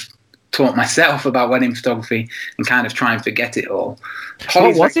kind of taught myself about wedding photography and kind of try and forget it all.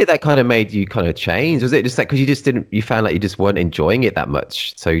 What was it that kind of made you kind of change? Was it just like because you found like you just weren't enjoying it that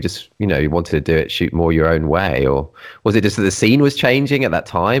much, so you just you wanted to do it, shoot more your own way, or was it just that the scene was changing at that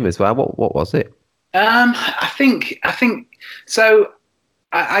time as well? What was it? I think so.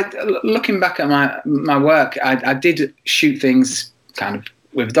 I looking back at my work, I did shoot things kind of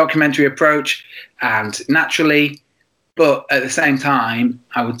with a documentary approach and naturally, but at the same time,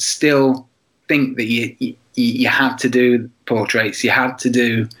 I would still think that you had to do portraits, you had to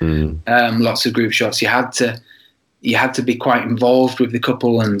do lots of group shots, you had to be quite involved with the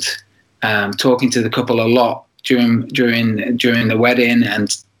couple and talking to the couple a lot during the wedding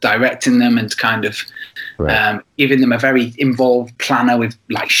and directing them and kind of giving them a very involved planner with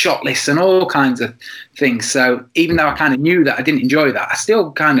like shot lists and all kinds of things. So even though I kind of knew that I didn't enjoy that, I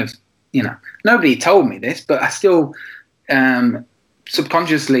still kind of, nobody told me this, but I still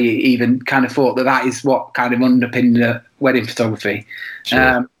subconsciously even kind of thought that is what kind of underpinned wedding photography.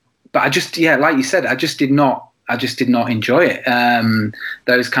 Sure. But I just, like you said, I just did not enjoy it,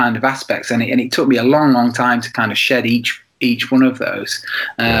 those kind of aspects. And it took me a long, long time to kind of shed each one of those.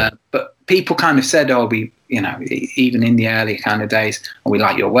 But people kind of said, even in the early kind of days, we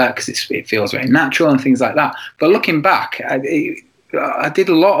like your work because it feels very natural and things like that. But looking back, I did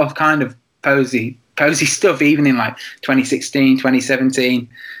a lot of kind of posy stuff, even in like 2016, 2017.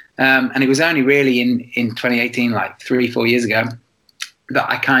 And it was only really in 2018, like 3-4 years ago, that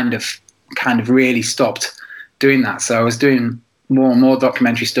I kind of really stopped doing that. So I was doing more and more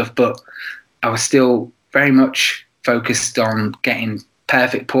documentary stuff, but I was still very much focused on getting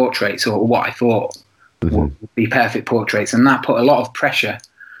perfect portraits, or what I thought would be perfect portraits, and that put a lot of pressure.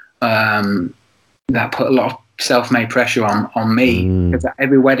 That put a lot of self-made pressure on me, because at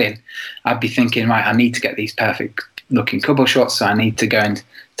every wedding I'd be thinking, right, I need to get these perfect looking couple shots, so I need to go and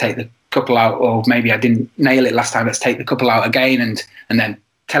take the couple out, or maybe I didn't nail it last time, let's take the couple out again, and then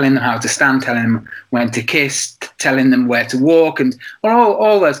telling them how to stand, telling them when to kiss, telling them where to walk, and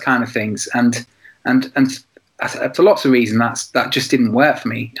all those kind of things. And for lots of reasons, that just didn't work for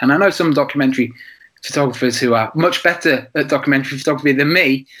me. And I know some documentary photographers who are much better at documentary photography than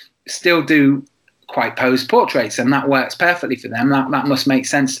me still do quite posed portraits, and that works perfectly for them. That must make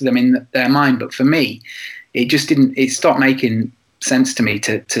sense to them in their mind. But for me, it just didn't. It stopped making sense to me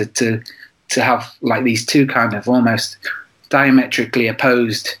to have like these two kind of almost diametrically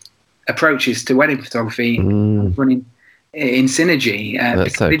opposed approaches to wedding photography running in synergy.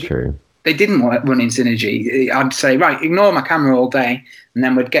 That's so true. They didn't run in synergy. I'd say, right, ignore my camera all day, and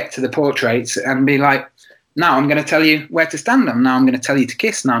then we'd get to the portraits and be like, now I'm going to tell you where to stand. Now I'm going to tell you to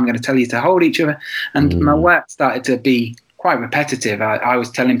kiss. Now I'm going to tell you to hold each other. And my work started to be quite repetitive. I was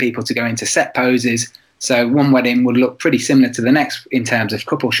telling people to go into set poses. So one wedding would look pretty similar to the next in terms of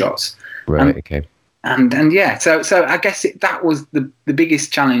couple shots. Right, okay. And yeah, so I guess that was the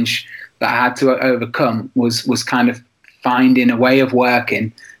biggest challenge that I had to overcome was kind of finding a way of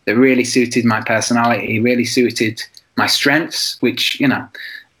working that really suited my personality, really suited my strengths, which,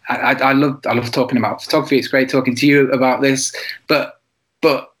 I love talking about photography. It's great talking to you about this, but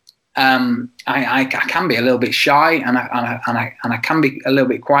I can be a little bit shy, and I can be a little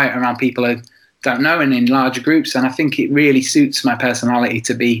bit quiet around people who don't know, and in larger groups. And I think it really suits my personality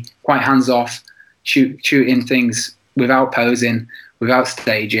to be quite hands off, shooting things without posing, without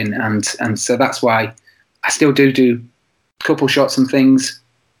staging, and so that's why I still do couple shots and things,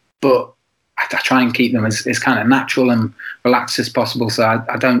 but I try and keep them as kind of natural and relaxed as possible. So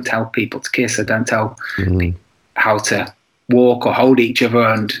I don't tell people to kiss. I don't tell people how to walk or hold each other.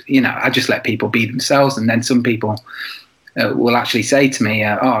 And, I just let people be themselves. And then some people will actually say to me,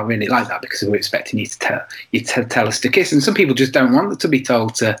 I really like that because we're expecting you to tell us to kiss. And some people just don't want to be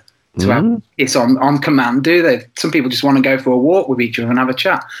told to have it's on command, do they? Some people just want to go for a walk with each other and have a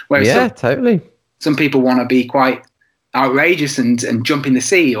chat. Whereas totally. Some people want to be quite outrageous and jump in the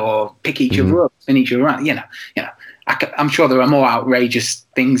sea or pick each other up, spin each other around. I'm sure there are more outrageous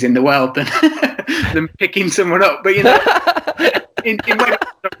things in the world than than picking someone up. But in wedding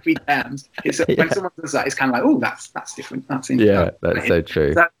photography terms, when someone does that, it's kind of like, oh, that's different. That's interesting. Yeah, that's so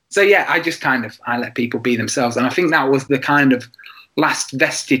true. So I let people be themselves, and I think that was the kind of last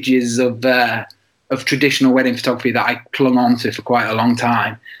vestiges of traditional wedding photography that I clung on to for quite a long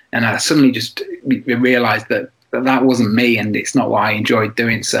time, and I suddenly just realised that wasn't me, and it's not what I enjoyed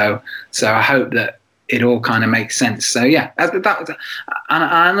doing. So I hope that it all kind of makes sense. So yeah, and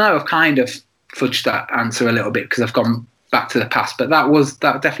I know I've kind of fudged that answer a little bit because I've gone back to the past, but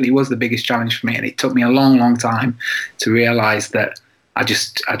that definitely was the biggest challenge for me, and it took me a long time to realise that I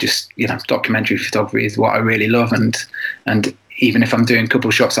just documentary photography is what I really love, and even if I'm doing couple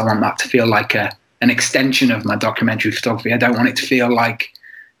shots, I want that to feel like an extension of my documentary photography. I don't want it to feel like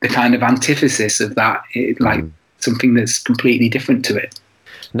the kind of antithesis of that, something that's completely different to it.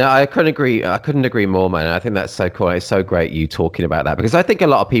 No, I couldn't agree more, man. I think that's so cool. It's so great you talking about that, because I think a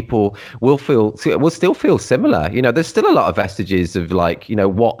lot of people will still feel similar. There's still a lot of vestiges of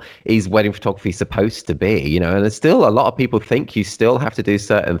what is wedding photography supposed to be, and there's still a lot of people think you still have to do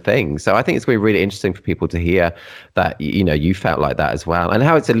certain things. So I think it's going to be really interesting for people to hear that, you felt like that as well, and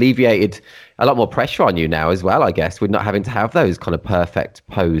how it's alleviated a lot more pressure on you now as well, I guess, with not having to have those kind of perfect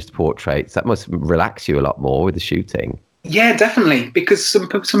posed portraits. That must relax you a lot more with the shooting. Yeah, definitely, because some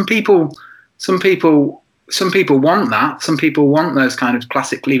people want that. Some people want those kind of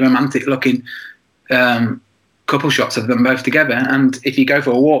classically romantic looking couple shots of them both together. And if you go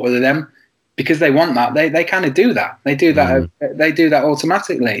for a walk with them, because they want that, they kind of do that. They do that. They do that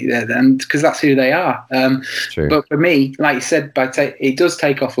automatically, and because that's who they are. But for me, like you said, it does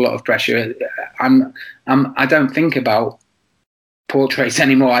take off a lot of pressure. I don't think about portraits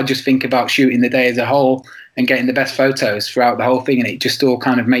anymore. I just think about shooting the day as a whole and getting the best photos throughout the whole thing, and it just all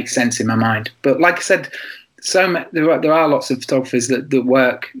kind of makes sense in my mind. But like I said, there are lots of photographers that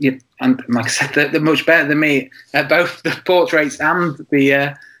work, and like I said, they're much better than me at both the portraits and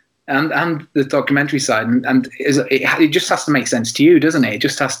the documentary side, and it just has to make sense to you, doesn't it? It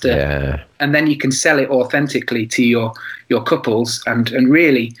just has to, and then you can sell it authentically to your couples, and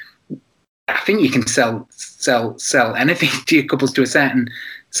really, I think you can sell anything to your couples to a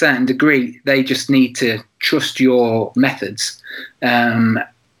certain degree. They just need to trust your methods that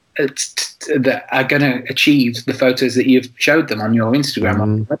are going to achieve the photos that you've showed them on your Instagram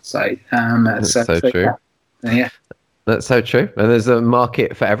on your website. That's so true. Yeah. That's so true. And there's a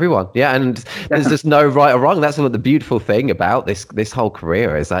market for everyone. Yeah. And there's just no right or wrong. That's what the beautiful thing about this whole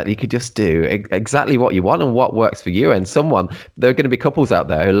career is, that you could just do exactly what you want and what works for you. And there are going to be couples out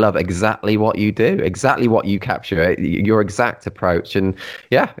there who love exactly what you do, exactly what you capture, your exact approach. And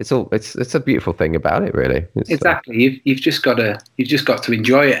yeah, it's a beautiful thing about it, really. Exactly. You've just got to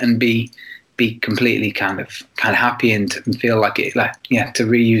enjoy it and be completely kind of happy and feel like it, to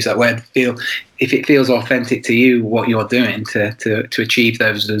reuse that word, if it feels authentic to you what you're doing to achieve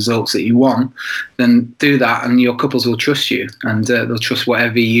those results that you want, then do that, and your couples will trust you, and they'll trust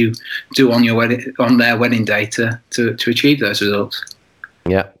whatever you do on their wedding day to achieve those results.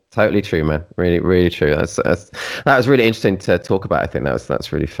 Yeah. Totally true, man. Really, really true. That was really interesting to talk about. I think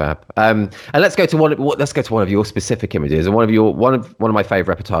that's really fab. And let's go to one of your specific images, and one of my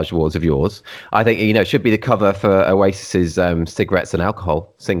favorite reportage awards of yours. I think it should be the cover for Oasis's Cigarettes and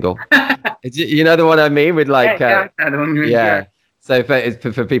Alcohol single. You know the one I mean, with yeah. So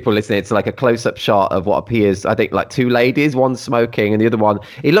for people listening, it's like a close-up shot of what appears, I think, like two ladies, one smoking and the other one,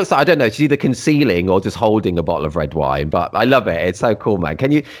 it looks like, I don't know, she's either concealing or just holding a bottle of red wine. But I love it. It's so cool, man.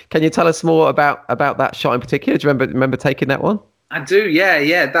 Can you tell us more about that shot in particular? Do you remember taking that one? I do.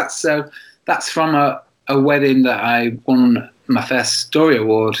 Yeah. That's from a wedding that I won my first story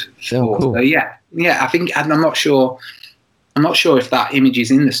award for. Oh, cool. So yeah. I think, and I'm not sure if that image is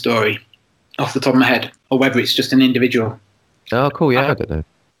in the story off the top of my head, or whether it's just an individual. Oh, cool! Yeah, I don't know.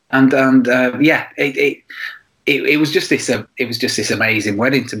 And it was just this amazing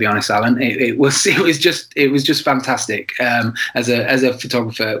wedding. To be honest, Alan, it was just fantastic. As a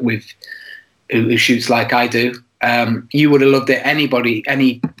photographer who shoots like I do, you would have loved it.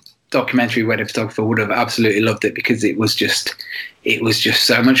 Any documentary wedding photographer would have absolutely loved it, because it was just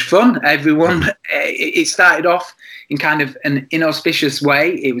so much fun. Everyone, it started off in kind of an inauspicious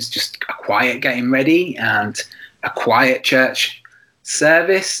way. It was just a quiet getting ready and a quiet church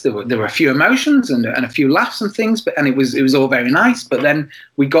service. There were a few emotions and a few laughs and things, and it was all very nice. But then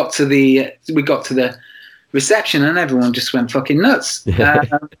we got to the reception, and everyone just went fucking nuts.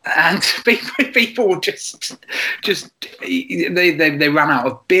 And people just they ran out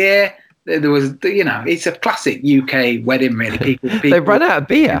of beer. There was, it's a classic UK wedding, really. People they ran out of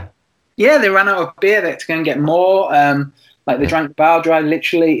beer. Yeah, they ran out of beer. They had to go and get more. Like they drank the bar dry,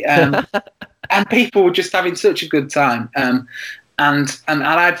 literally. And people were just having such a good time. And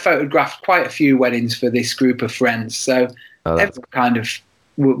I'd photographed quite a few weddings for this group of friends, so everyone kind of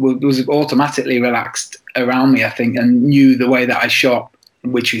was automatically relaxed around me, I think, and knew the way that I shot,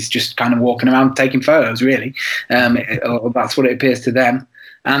 which is just kind of walking around taking photos, really. Or that's what it appears to them.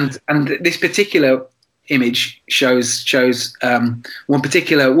 And this particular image shows one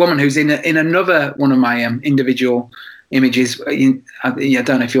particular woman who's in another one of my individual images. I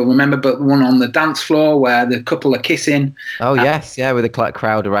don't know if you'll remember, but the one on the dance floor where the couple are kissing. Oh yes, yeah, with a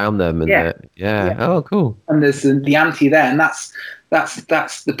crowd around them, and yeah. Oh, cool. And there's the auntie there, and that's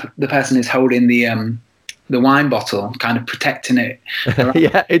the person who's holding the wine bottle, kind of protecting it.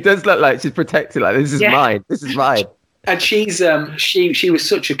 Yeah, it does look like she's protecting, like, this is mine. This is mine. And she's she was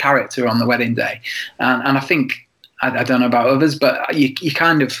such a character on the wedding day, and I think I don't know about others, but you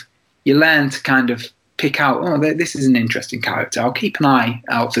learn to kind of pick out, this is an interesting character. I'll keep an eye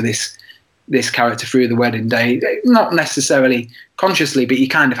out for this character through the wedding day, not necessarily consciously, but you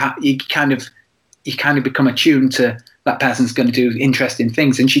kind of become attuned to that person's going to do interesting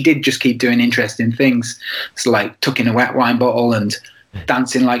things. And she did just keep doing interesting things. It's like tucking a wet wine bottle and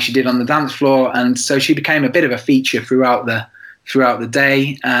dancing like she did on the dance floor, and so she became a bit of a feature throughout the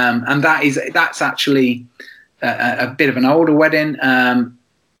day. And that's actually a bit of an older wedding.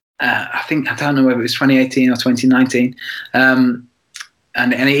 I don't know whether it was 2018 or 2019, and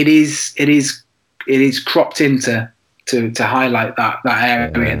it is cropped in to highlight that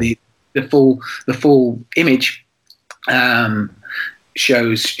area. The full image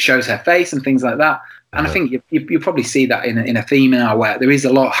shows her face and things like that. And I think you probably see that in a theme in our work. There is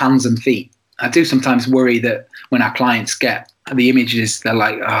a lot of hands and feet. I do sometimes worry that when our clients get the images, they're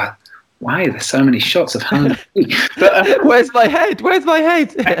like, why are there so many shots of hands and feet? But, where's my head? Where's my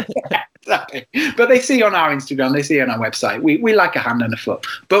head? Exactly. But they see on our Instagram, they see on our website. We like a hand and a foot,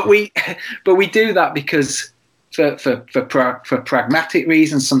 but we do that because for pragmatic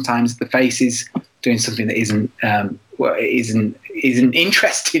reasons. Sometimes the face is doing something that isn't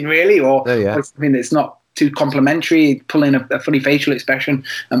interesting, really, or something that's not too complimentary, pulling a funny facial expression,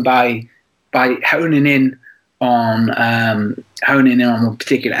 and by honing in on a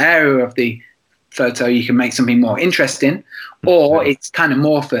particular area of the photo, you can make something more interesting, or it's kind of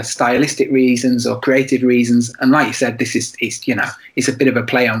more for stylistic reasons or creative reasons. And like you said, it's a bit of a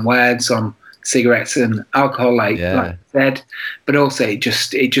play on words on cigarettes and alcohol, like I said, but also it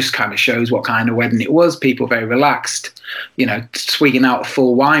just kind of shows what kind of wedding it was. People very relaxed, swigging out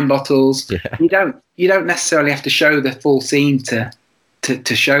full wine bottles. You don't necessarily have to show the full scene to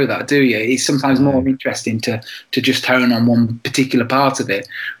show that, do you? It's sometimes more interesting to just hone on one particular part of it,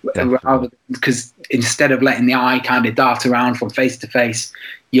 because instead of letting the eye kind of dart around from face to face,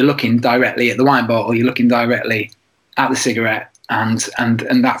 you're looking directly at the wine bottle, you're looking directly at the cigarette, and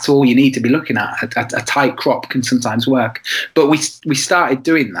that's all you need to be looking at. A tight crop can sometimes work, but we started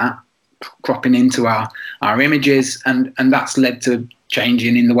doing that, cropping into our images, and that's led to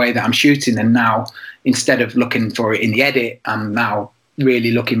changing in the way that I'm shooting. And now, instead of looking for it in the edit, I'm now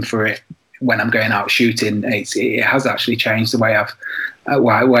really looking for it when I'm going out shooting. It has actually changed the way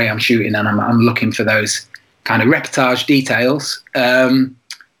I'm shooting, and I'm looking for those kind of reportage details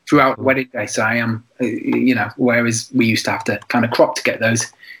throughout the wedding day. So I am, whereas we used to have to kind of crop to get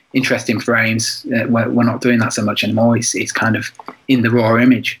those interesting frames, we're not doing that so much anymore. It's kind of in the raw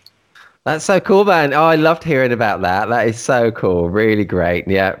image. That's so cool, man. Oh, I loved hearing about that. That is so cool. Really great.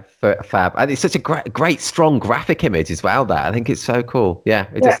 Yeah, fab. And it's such a great, strong graphic image as well. That I think it's so cool. Yeah,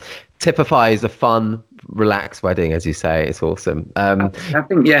 it just typifies a fun, relaxed wedding, as you say. It's awesome. I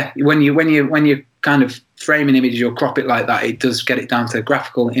think when you kind of frame an image or crop it like that, it does get it down to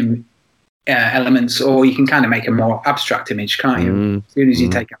graphical elements, or you can kind of make a more abstract image, can't you? As soon as you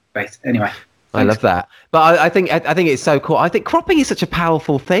take out space. Anyway. I love that, but I think it's so cool. I think cropping is such a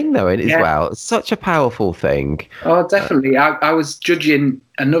powerful thing, though, as well. It's such a powerful thing. Oh, definitely. I was judging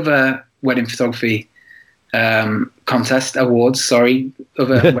another wedding photography contest awards. Sorry,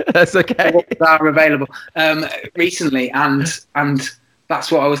 that's okay. Awards are available recently, and that's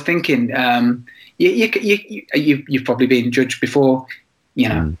what I was thinking. You've probably been judged before.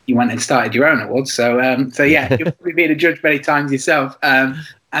 You went and started your own awards, so yeah, you've probably been a judge many times yourself.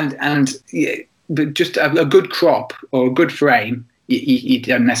 But just a good crop or a good frame, you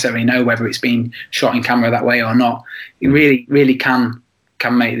don't necessarily know whether it's been shot in camera that way or not. It really can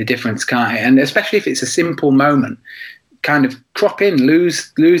can make the difference, can't it? And especially if it's a simple moment, kind of crop in,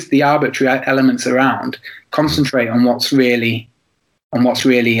 lose the arbitrary elements around, concentrate on what's really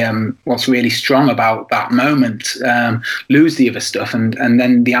strong about that moment. Lose the other stuff, and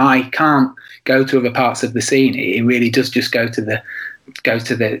then the eye can't go to other parts of the scene. It really does just go to the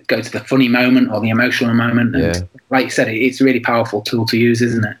funny moment or the emotional moment. And like you said, it's a really powerful tool to use,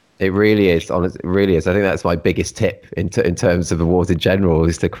 isn't it? It really is. Honestly, it really is. I think that's my biggest tip in terms of awards in general,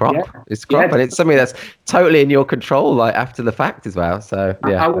 is to crop. It's crop, and it's something that's totally in your control, like after the fact as well. So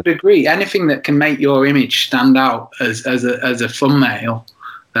yeah, I would agree. Anything that can make your image stand out as a thumbnail,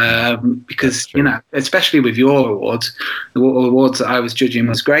 because especially with your awards, the awards that I was judging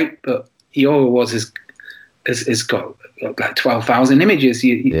was great, but your awards has got like 12,000 images.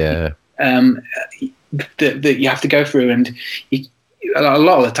 That you have to go through, and a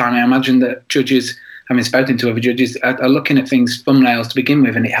lot of the time, I imagine that judges, having spoken to other judges, are looking at things, thumbnails to begin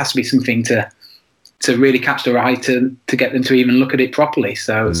with, and it has to be something to really catch their eye to get them to even look at it properly.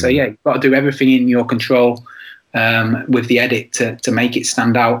 So yeah, you've got to do everything in your control with the edit to make it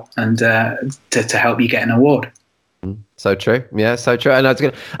stand out and to help you get an award. So true. Yeah, so true. And I was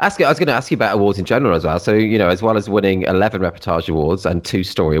going to ask you about awards in general as well. So, as well as winning 11 reportage awards and 2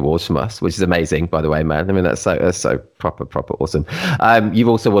 story awards from us, which is amazing, by the way, man. I mean, that's so proper awesome. You've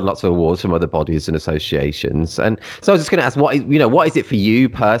also won lots of awards from other bodies and associations. And so I was just going to ask, what is it for you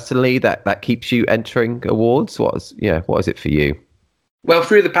personally that keeps you entering awards? What is it for you? Well,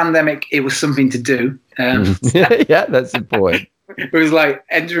 through the pandemic, it was something to do. Yeah, that's important. It was like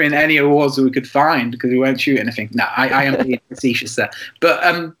entering any awards that we could find because we weren't shooting anything. No, I am being facetious there. But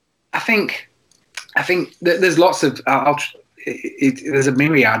I think that there's lots of there's a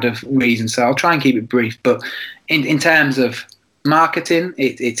myriad of reasons. So I'll try and keep it brief. But in terms of marketing,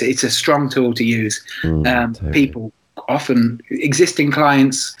 it's a strong tool to use. Totally. People often, existing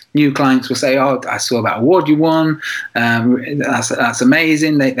clients, new clients will say, "Oh, I saw that award you won. That's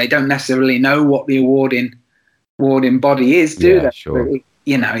amazing." They don't necessarily know what the awarding body is, Sure.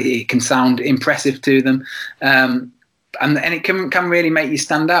 It can sound impressive to them, and it can really make you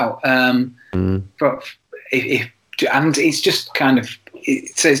stand out. But and it's just kind of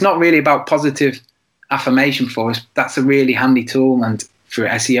so it's not really about positive affirmation for us. That's a really handy tool and for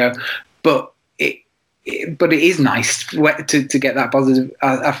SEO, but it is nice to get that positive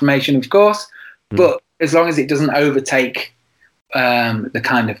affirmation, of course. But as long as it doesn't overtake the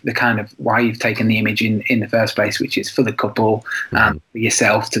kind of why you've taken the image in the first place, which is for the couple and for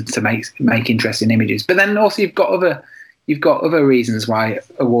yourself to make interesting images. But then also you've got other reasons why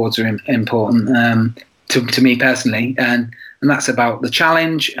awards are important to me personally, and that's about the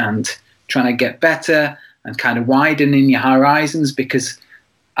challenge and trying to get better and kind of widening your horizons. Because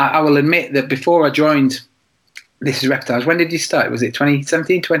I will admit that before I joined This Is Reportage, when did you start? Was it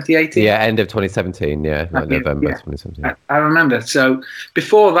 2017, 2018? Yeah, end of 2017. Yeah, November 2017. I remember. So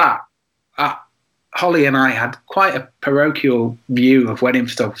before that, Holly and I had quite a parochial view of wedding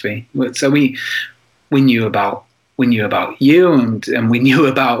photography. So we knew about you, and we knew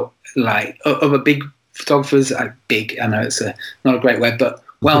about like other big photographers. Big, I know it's not a great word, but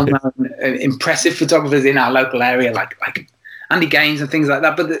well-known, impressive photographers in our local area, like Andy Gaines and things like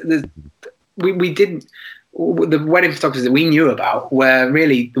that. But we didn't. The wedding photographers that we knew about were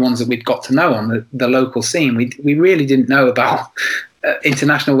really the ones that we'd got to know on the local scene. We really didn't know about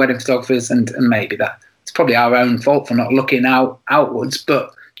international wedding photographers, and maybe it's probably our own fault for not looking outwards.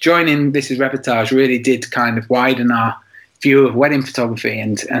 But joining This Is Reportage really did kind of widen our view of wedding photography,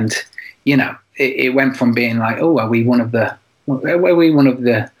 and it went from being like, oh, are we one of the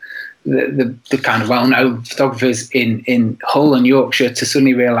kind of well-known photographers in Hull and Yorkshire, to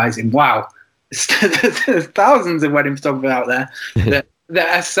suddenly realizing, wow, there's thousands of wedding photographers out there that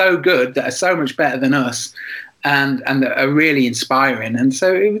are so good, that are so much better than us, and that are really inspiring. And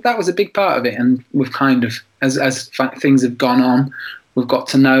so that was a big part of it. And we've kind of, as things have gone on, we've got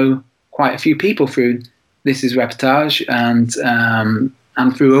to know quite a few people through This Is Reportage and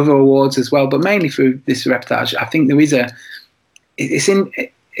through other awards as well, but mainly through This Is Reportage. I think there is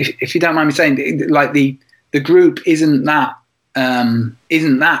if you don't mind me saying, like the group isn't that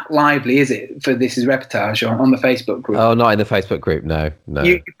lively, is it, for This Is Reportage on the Facebook group? Oh, not in the Facebook group, no.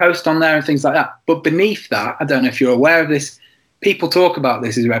 You post on there and things like that, but beneath that, I don't know if you're aware of this, people talk about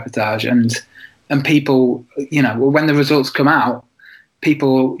This Is Reportage, and people, when the results come out,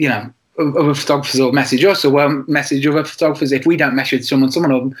 people, other photographers will message us, or we'll message other photographers. If we don't message someone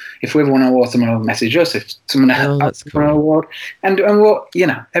will, if we won an award, someone will message us. If someone has an award, and what,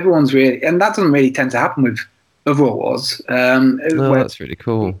 everyone's really, and that doesn't really tend to happen with other awards. That's really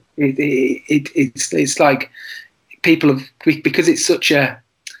cool. It's like people have, because it's such a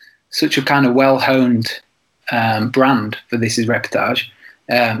kind of well-honed brand for This Is Reportage.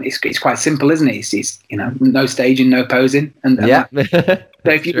 It's quite simple, isn't it? It's no staging, no posing, and yeah. So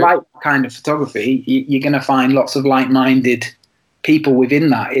if you like that kind of photography, you're going to find lots of like-minded people within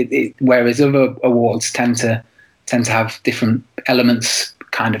that. Whereas other awards tend to have different elements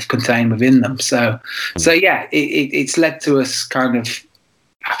kind of contained within them. So yeah, it's led to us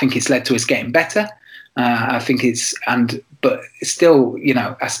I think it's led to us getting better. I think but still,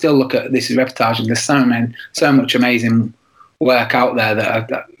 I still look at This Is Reportage, and there's so much amazing work out there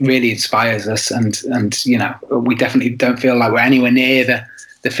that really inspires us, and we definitely don't feel like we're anywhere near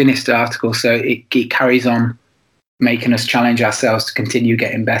the finished article. So it carries on making us challenge ourselves to continue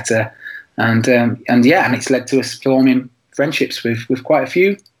getting better, and it's led to us forming friendships with quite a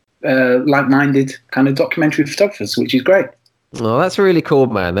few like-minded kind of documentary photographers, which is great. Oh, that's really cool,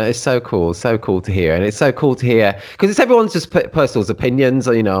 man. That is so cool to hear. And it's so cool to hear, because it's everyone's just personal opinions,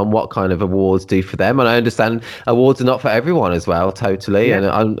 on what kind of awards do for them. And I understand awards are not for everyone as well, totally.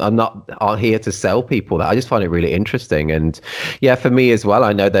 Yeah. And I'm not here to sell people that. I just find it really interesting. And yeah, for me as well,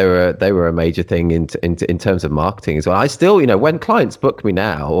 I know they were a major thing in terms of marketing as well. I still, when clients book me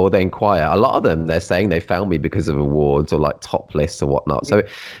now or they inquire, a lot of them, they're saying they found me because of awards or like top lists or whatnot. So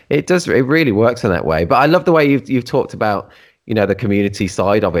it really works in that way. But I love the way you've talked about the community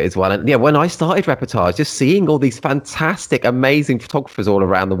side of it as well. And yeah, when I started Reportage, just seeing all these fantastic, amazing photographers all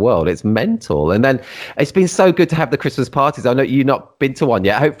around the world, it's mental. And then it's been so good to have the Christmas parties. I know you've not been to one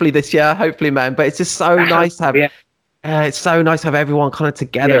yet. Hopefully this year, man. But it's just so nice to have. Yeah. It's so nice to have everyone kind of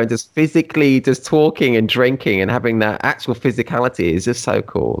together and just physically just talking and drinking and having that actual physicality is just so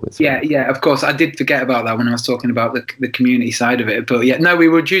cool. Yeah, of course. I did forget about that when I was talking about the community side of it. But yeah, no, we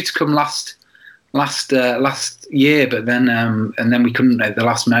were due to come last year, but then we couldn't at the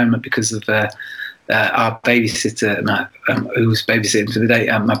last moment because of our babysitter, who was babysitting for the day.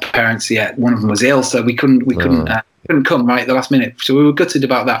 My parents, one of them was ill, so we couldn't come right at the last minute. So we were gutted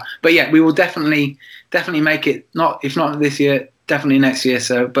about that. But yeah, we will definitely make it. If not this year, definitely next year.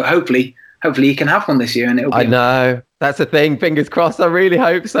 So, but hopefully you can have one this year, and it'll be. I know. That's the thing. Fingers crossed. I really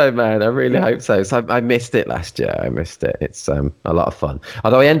hope so, man. I really hope so. So I missed it last year. I missed it. It's a lot of fun.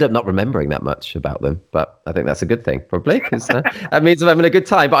 Although I end up not remembering that much about them, but I think that's a good thing, probably, because that means I'm having a good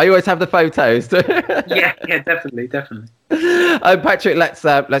time. But I always have the photos. yeah, definitely. Patrick,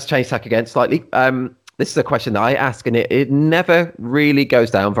 let's change tack again slightly. This is a question that I ask, and it never really goes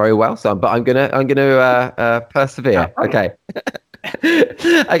down very well. But I'm gonna persevere. Okay.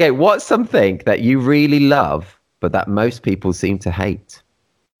 Okay. What's something that you really love, but that most people seem to hate?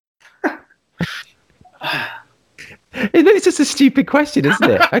 It's just a stupid question,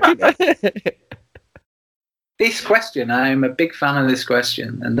 isn't it? This question, I'm a big fan of this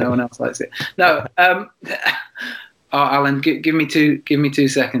question, and no one else likes it. No, Alan, give me 2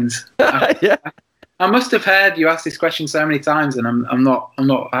 seconds. Yeah. I must have heard you ask this question so many times, and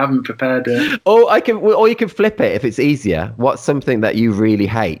I haven't prepared. Or you can flip it if it's easier. What's something that you really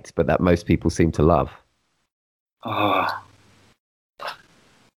hate, but that most people seem to love? Oh.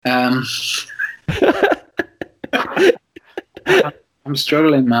 I'm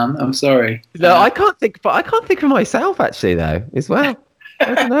struggling, man. I'm sorry. No, I can't think of myself actually, though, as well.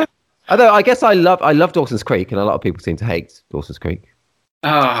 I don't know. Although I guess I love Dawson's Creek, and a lot of people seem to hate Dawson's Creek.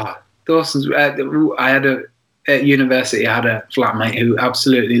 Dawson's. At university, I had a flatmate who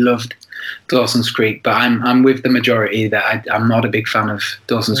absolutely loved Dawson's Creek, but I'm with the majority that I'm not a big fan of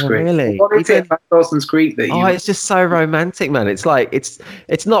Dawson's Creek. Really? What is it about Dawson's Creek that you? Oh, it's just so romantic, man. It's like it's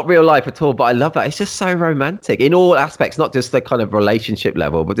not real life at all, but I love that. It's just so romantic in all aspects, not just the kind of relationship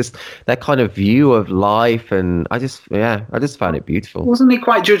level, but just that kind of view of life. And I just found it beautiful. Wasn't he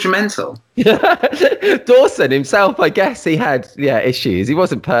quite judgmental? Dawson himself, I guess he had issues. He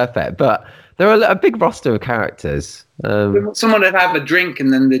wasn't perfect, but there are a big roster of characters. Someone would have a drink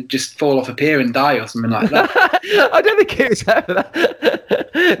and then they'd just fall off a pier and die or something like that. I don't think it was ever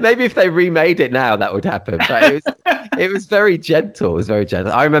that. Maybe if they remade it now, that would happen. But it was very gentle. It was very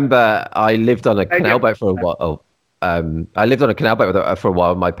gentle. I remember I lived on a canal boat for a while. I lived on a canal boat for a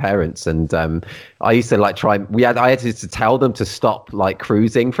while with my parents, and I used to I had to tell them to stop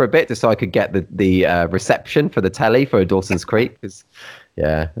cruising for a bit just so I could get the reception for the telly for Dawson's Creek.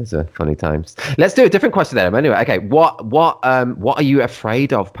 Yeah, those are funny times. Let's do a different question then. Anyway, okay, what are you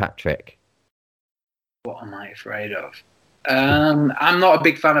afraid of, Patrick? What am I afraid of? I'm not a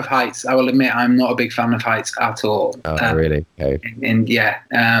big fan of heights. I will admit I'm not a big fan of heights at all. Oh, really? Okay.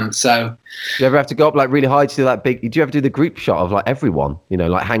 So do you ever have to go up really high to do that big? Do you ever do the group shot of everyone?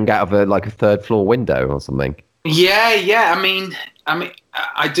 Hang out of a third floor window or something? Yeah. I mean,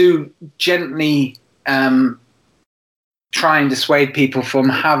 I do gently try and dissuade people from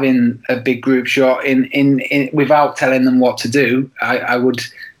having a big group shot in without telling them what to do. I would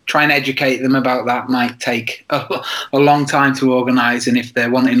try and educate them about that. Might take a long time to organise, and if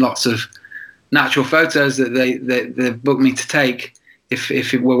they're wanting lots of natural photos that they book me to take,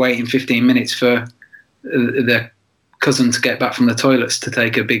 if we're waiting 15 minutes for the cousin to get back from the toilets to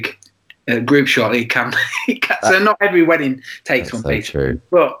take a big group shot, he can. So not every wedding takes one piece. True.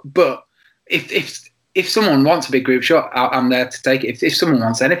 But if someone wants a big group shot, I'm there to take it. If someone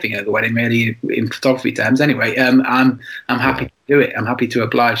wants anything at the wedding, really, in photography terms, anyway, I'm happy to do it. I'm happy to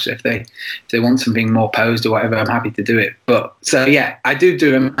oblige. So if they want something more posed or whatever, I'm happy to do it. But so yeah, I do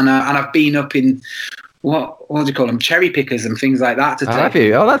them, and I've been up in what do you call them, cherry pickers and things like that. Have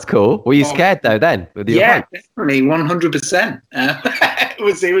you? Oh, that's cool. Were you scared though? Then yeah, definitely, 100%.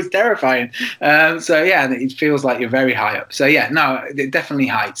 It was terrifying. So yeah, it feels like you're very high up. So yeah, no, definitely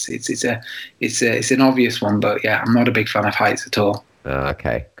heights. It's an obvious one, but yeah, I'm not a big fan of heights at all.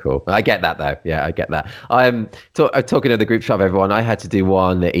 Okay, cool. I get that though. Yeah, I get that. I'm talking to the group shot of everyone. I had to do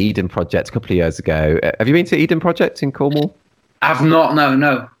one at Eden Project a couple of years ago. Have you been to Eden Project in Cornwall? I've not.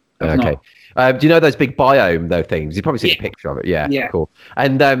 No. Okay. Do you know those big biome though things? You've probably seen a picture of it. Yeah. Cool.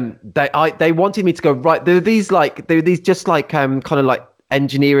 And they wanted me to go right. There are these just like kind of like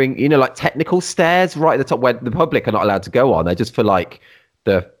engineering, like technical stairs right at the top where the public are not allowed to go on. They're just for like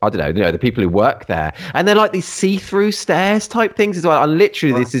the people who work there, and they're like these see-through stairs type things as well. And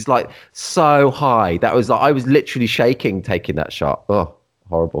literally, this is like so high that was like I was literally shaking taking that shot. Oh,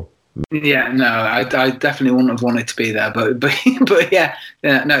 horrible. Yeah, no, I definitely wouldn't have wanted to be there, but yeah,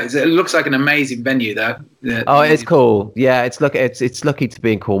 no, it looks like an amazing venue though. It's cool. Yeah, it's lucky to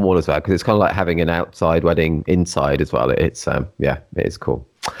be in Cornwall as well, because it's kind of like having an outside wedding inside as well. It's it is cool.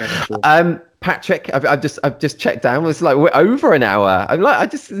 Patrick, I've just checked down. It's like we're over an hour. I'm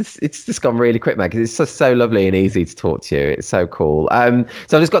like, it's just gone really quick, man, because it's just so lovely and easy to talk to you. It's so cool. So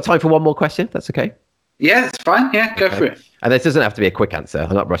I've just got time for one more question. That's okay. Yeah, it's fine. Yeah, go for it. And this doesn't have to be a quick answer.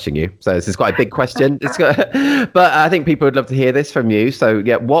 I'm not rushing you. So this is quite a big question. But I think people would love to hear this from you. So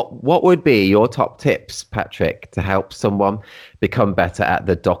yeah, what would be your top tips, Patrick, to help someone become better at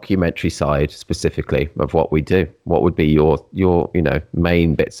the documentary side specifically of what we do? What would be your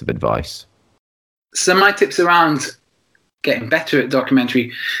main bits of advice? So my tips around getting better at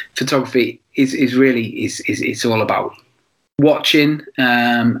documentary photography is really it's all about watching.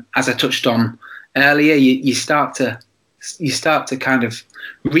 As I touched on earlier, you start to kind of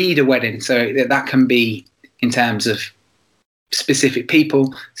read a wedding. So that can be in terms of specific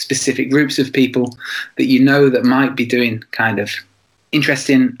people, specific groups of people that that might be doing kind of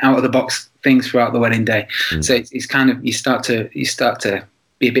interesting out of the box things throughout the wedding day. So it's kind of you start to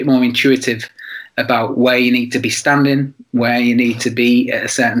be a bit more intuitive about where you need to be standing, where you need to be at a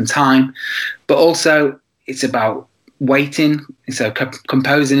certain time, but also it's about waiting, so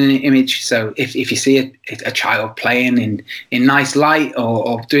composing an image. So if you see a child playing in nice light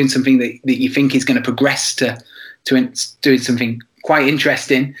or doing something that you think is going to progress to doing something quite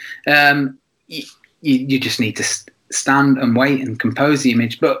interesting, you just need to stand and wait and compose the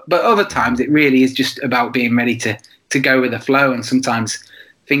image. But other times it really is just about being ready to go with the flow, and sometimes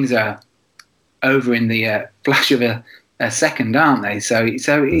things are over in the flash of a second, aren't they? So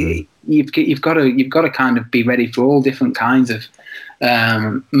you've got to kind of be ready for all different kinds of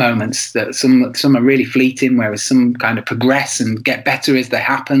moments. That some are really fleeting, whereas some kind of progress and get better as they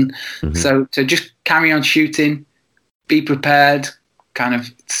happen. So just carry on shooting, be prepared, kind of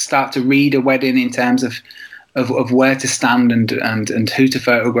start to read a wedding in terms of where to stand and who to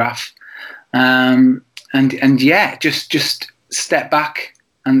photograph, and yeah, just step back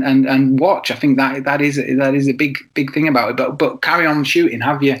and watch. I think that is a big thing about it. But carry on shooting.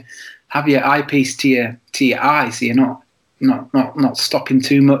 Have your eyepiece to your eye, so you're not stopping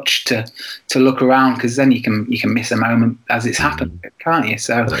too much to look around, because then you can miss a moment as it's happened, can't you?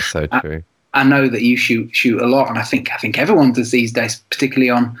 So that's so true. I know that you shoot a lot, and I think everyone does these days,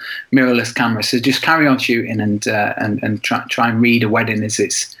 particularly on mirrorless cameras. So just carry on shooting and try and read a wedding as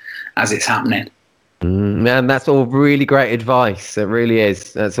it's happening. Man, that's all really great advice. It really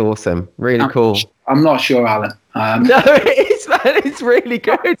is. That's awesome. Really cool. I'm not sure, Alan. No, it is, man. It's really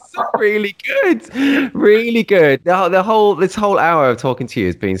good. It's really good. Really good. This whole hour of talking to you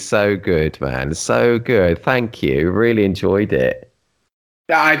has been so good, man. So good. Thank you. Really enjoyed it.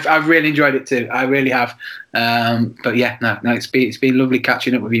 I've really enjoyed it too. I really have. But yeah, no, it's been lovely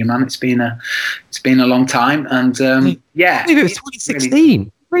catching up with you, man. It's been a long time, and yeah, it was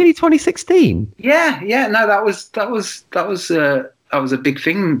 2016. Really, 2016? Yeah. No, that was was a big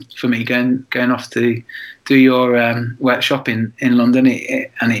thing for me going off to do your workshop in London.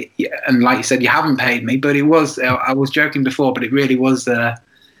 And like you said, you haven't paid me, but it was. I was joking before, but it really was.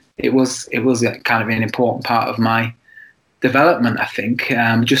 It was kind of an important part of my development, I think.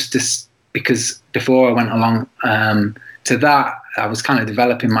 Because before I went along to that, I was kind of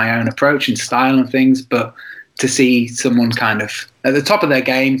developing my own approach and style and things. But to see someone kind of at the top of their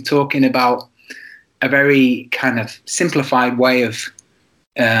game talking about a very kind of simplified way of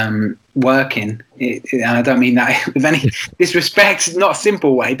working, and I don't mean that with any disrespect, not a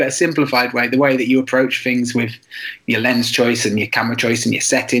simple way, but a simplified way, the way that you approach things with your lens choice and your camera choice and your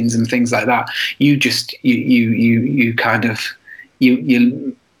settings and things like that. You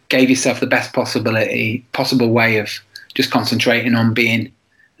gave yourself the best possible way of just concentrating on being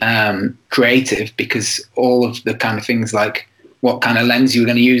creative, because all of the kind of things like what kind of lens you were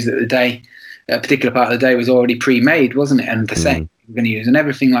going to use a particular part of the day was already pre-made, wasn't it? And the setting you were going to use and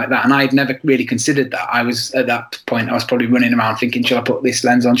everything like that. And I'd never really considered that. I was at that point, I was probably running around thinking, shall I put this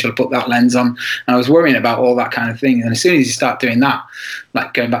lens on? Shall I put that lens on? And I was worrying about all that kind of thing. And as soon as you start doing that,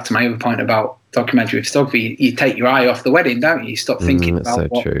 like going back to my other point about documentary photography, you take your eye off the wedding, don't you? You stop thinking about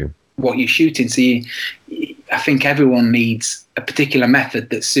what you're shooting. So I think everyone needs a particular method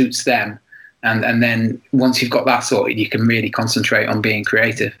that suits them. And then once you've got that sorted, you can really concentrate on being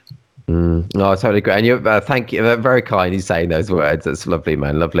creative. No, I totally agree. And you, thank you. Very kind you saying those words. That's lovely,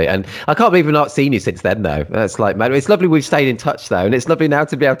 man. Lovely. And I can't believe we've not seen you since then, though. That's like, man, it's lovely we've stayed in touch, though. And it's lovely now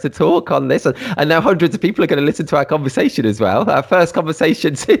to be able to talk on this. And now hundreds of people are going to listen to our conversation as well. Our first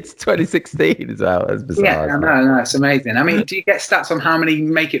conversation since 2016 as well. That's bizarre. Yeah, no, it's amazing. I mean, do you get stats on how many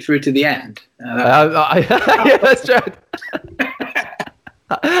make it through to the end? Yeah, that's true.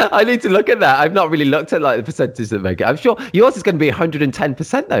 I need to look at that. I've not really looked at like the percentage that make it. I'm sure yours is going to be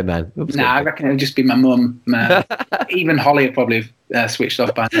 110% though, man. No, I reckon it'll just be my mum. Even Holly will probably have switched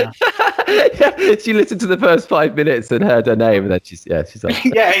off by now. Yeah, she listened to the first 5 minutes and heard her name, and then she's like,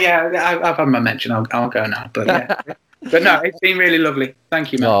 yeah. I've had my mention. I'll go now. But yeah. But no, it's been really lovely.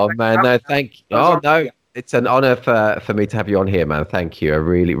 Thank you, man. Oh man, no, thank you. Oh no. It's an honour for me to have you on here, man. Thank you. I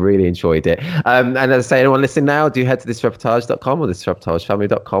really, really enjoyed it. And as I say, anyone listening now, do head to thisreportage.com or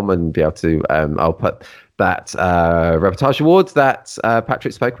thisreportagefamily.com and be able to, I'll put that Reportage Awards that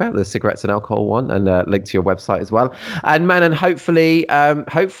Patrick spoke about, the cigarettes and alcohol one, and link to your website as well. And man, and hopefully,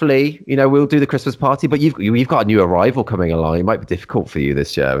 we'll do the Christmas party. But you've got a new arrival coming along. It might be difficult for you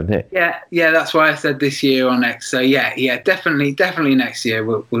this year, isn't it? Yeah. That's why I said this year or next. So yeah, definitely next year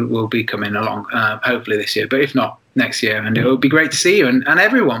we'll be coming along. Hopefully this year, but if not, next year. And it will be great to see you and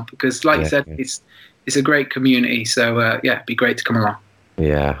everyone, because like you said, it's a great community. So it'd be great to come along.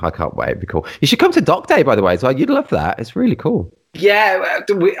 Yeah, I can't wait. It'd be cool. You should come to Doc Day, by the way, as well. You'd love that. It's really cool. Yeah,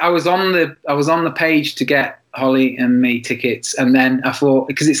 I was on the page to get Holly and me tickets, and then I thought,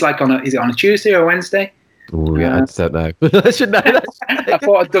 because it's like is it on a Tuesday or a Wednesday? Oh yeah, I just don't know. I should know that. I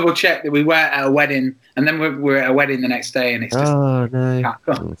thought I'd double check that we were at a wedding, and then we're at a wedding the next day, and it's just no.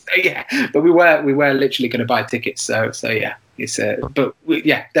 So, yeah, but we were literally going to buy tickets. So yeah, it's but we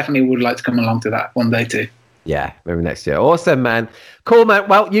definitely would like to come along to that one day too. Yeah, maybe next year. Awesome, man. Cool, man.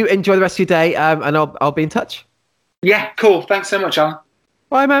 Well, you enjoy the rest of your day, and I'll be in touch. Yeah, cool. Thanks so much, Alan.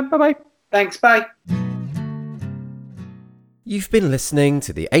 Bye, man. Bye-bye. Thanks. Bye. You've been listening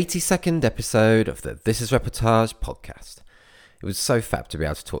to the 82nd episode of the This Is Reportage podcast. It was so fab to be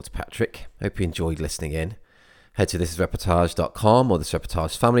able to talk to Patrick. Hope you enjoyed listening in. Head to thisisreportage.com or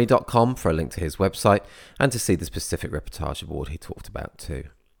thisreportagefamily.com for a link to his website and to see the specific reportage award he talked about too.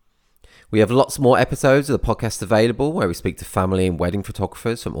 We have lots more episodes of the podcast available where we speak to family and wedding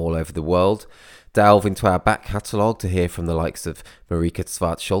photographers from all over the world, delve into our back catalogue to hear from the likes of Marika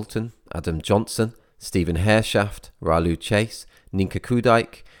Svart-Scholten, Adam Johnson, Stephen Hershaft, Ralu Chase, Ninka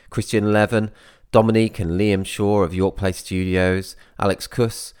Kudike, Christian Levin, Dominique and Liam Shaw of York Place Studios, Alex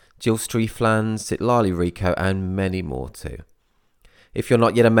Kuss, Jill Streefland, Sitlali Rico, and many more too. If you're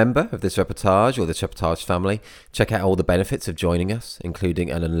not yet a member of This Reportage or This Reportage family, check out all the benefits of joining us, including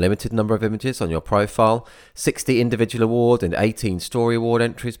an unlimited number of images on your profile, 60 individual award and 18 story award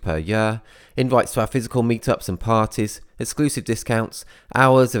entries per year, invites to our physical meetups and parties, exclusive discounts,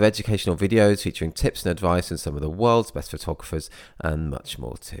 hours of educational videos featuring tips and advice from some of the world's best photographers, and much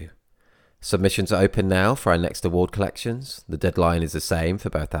more too. Submissions are open now for our next award collections. The deadline is the same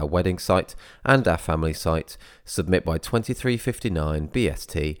for both our wedding site and our family site. Submit by 23:59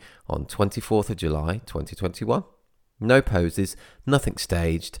 BST on 24th of July 2021. No poses, nothing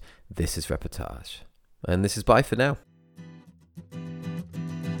staged. This is Reportage. And this is bye for now.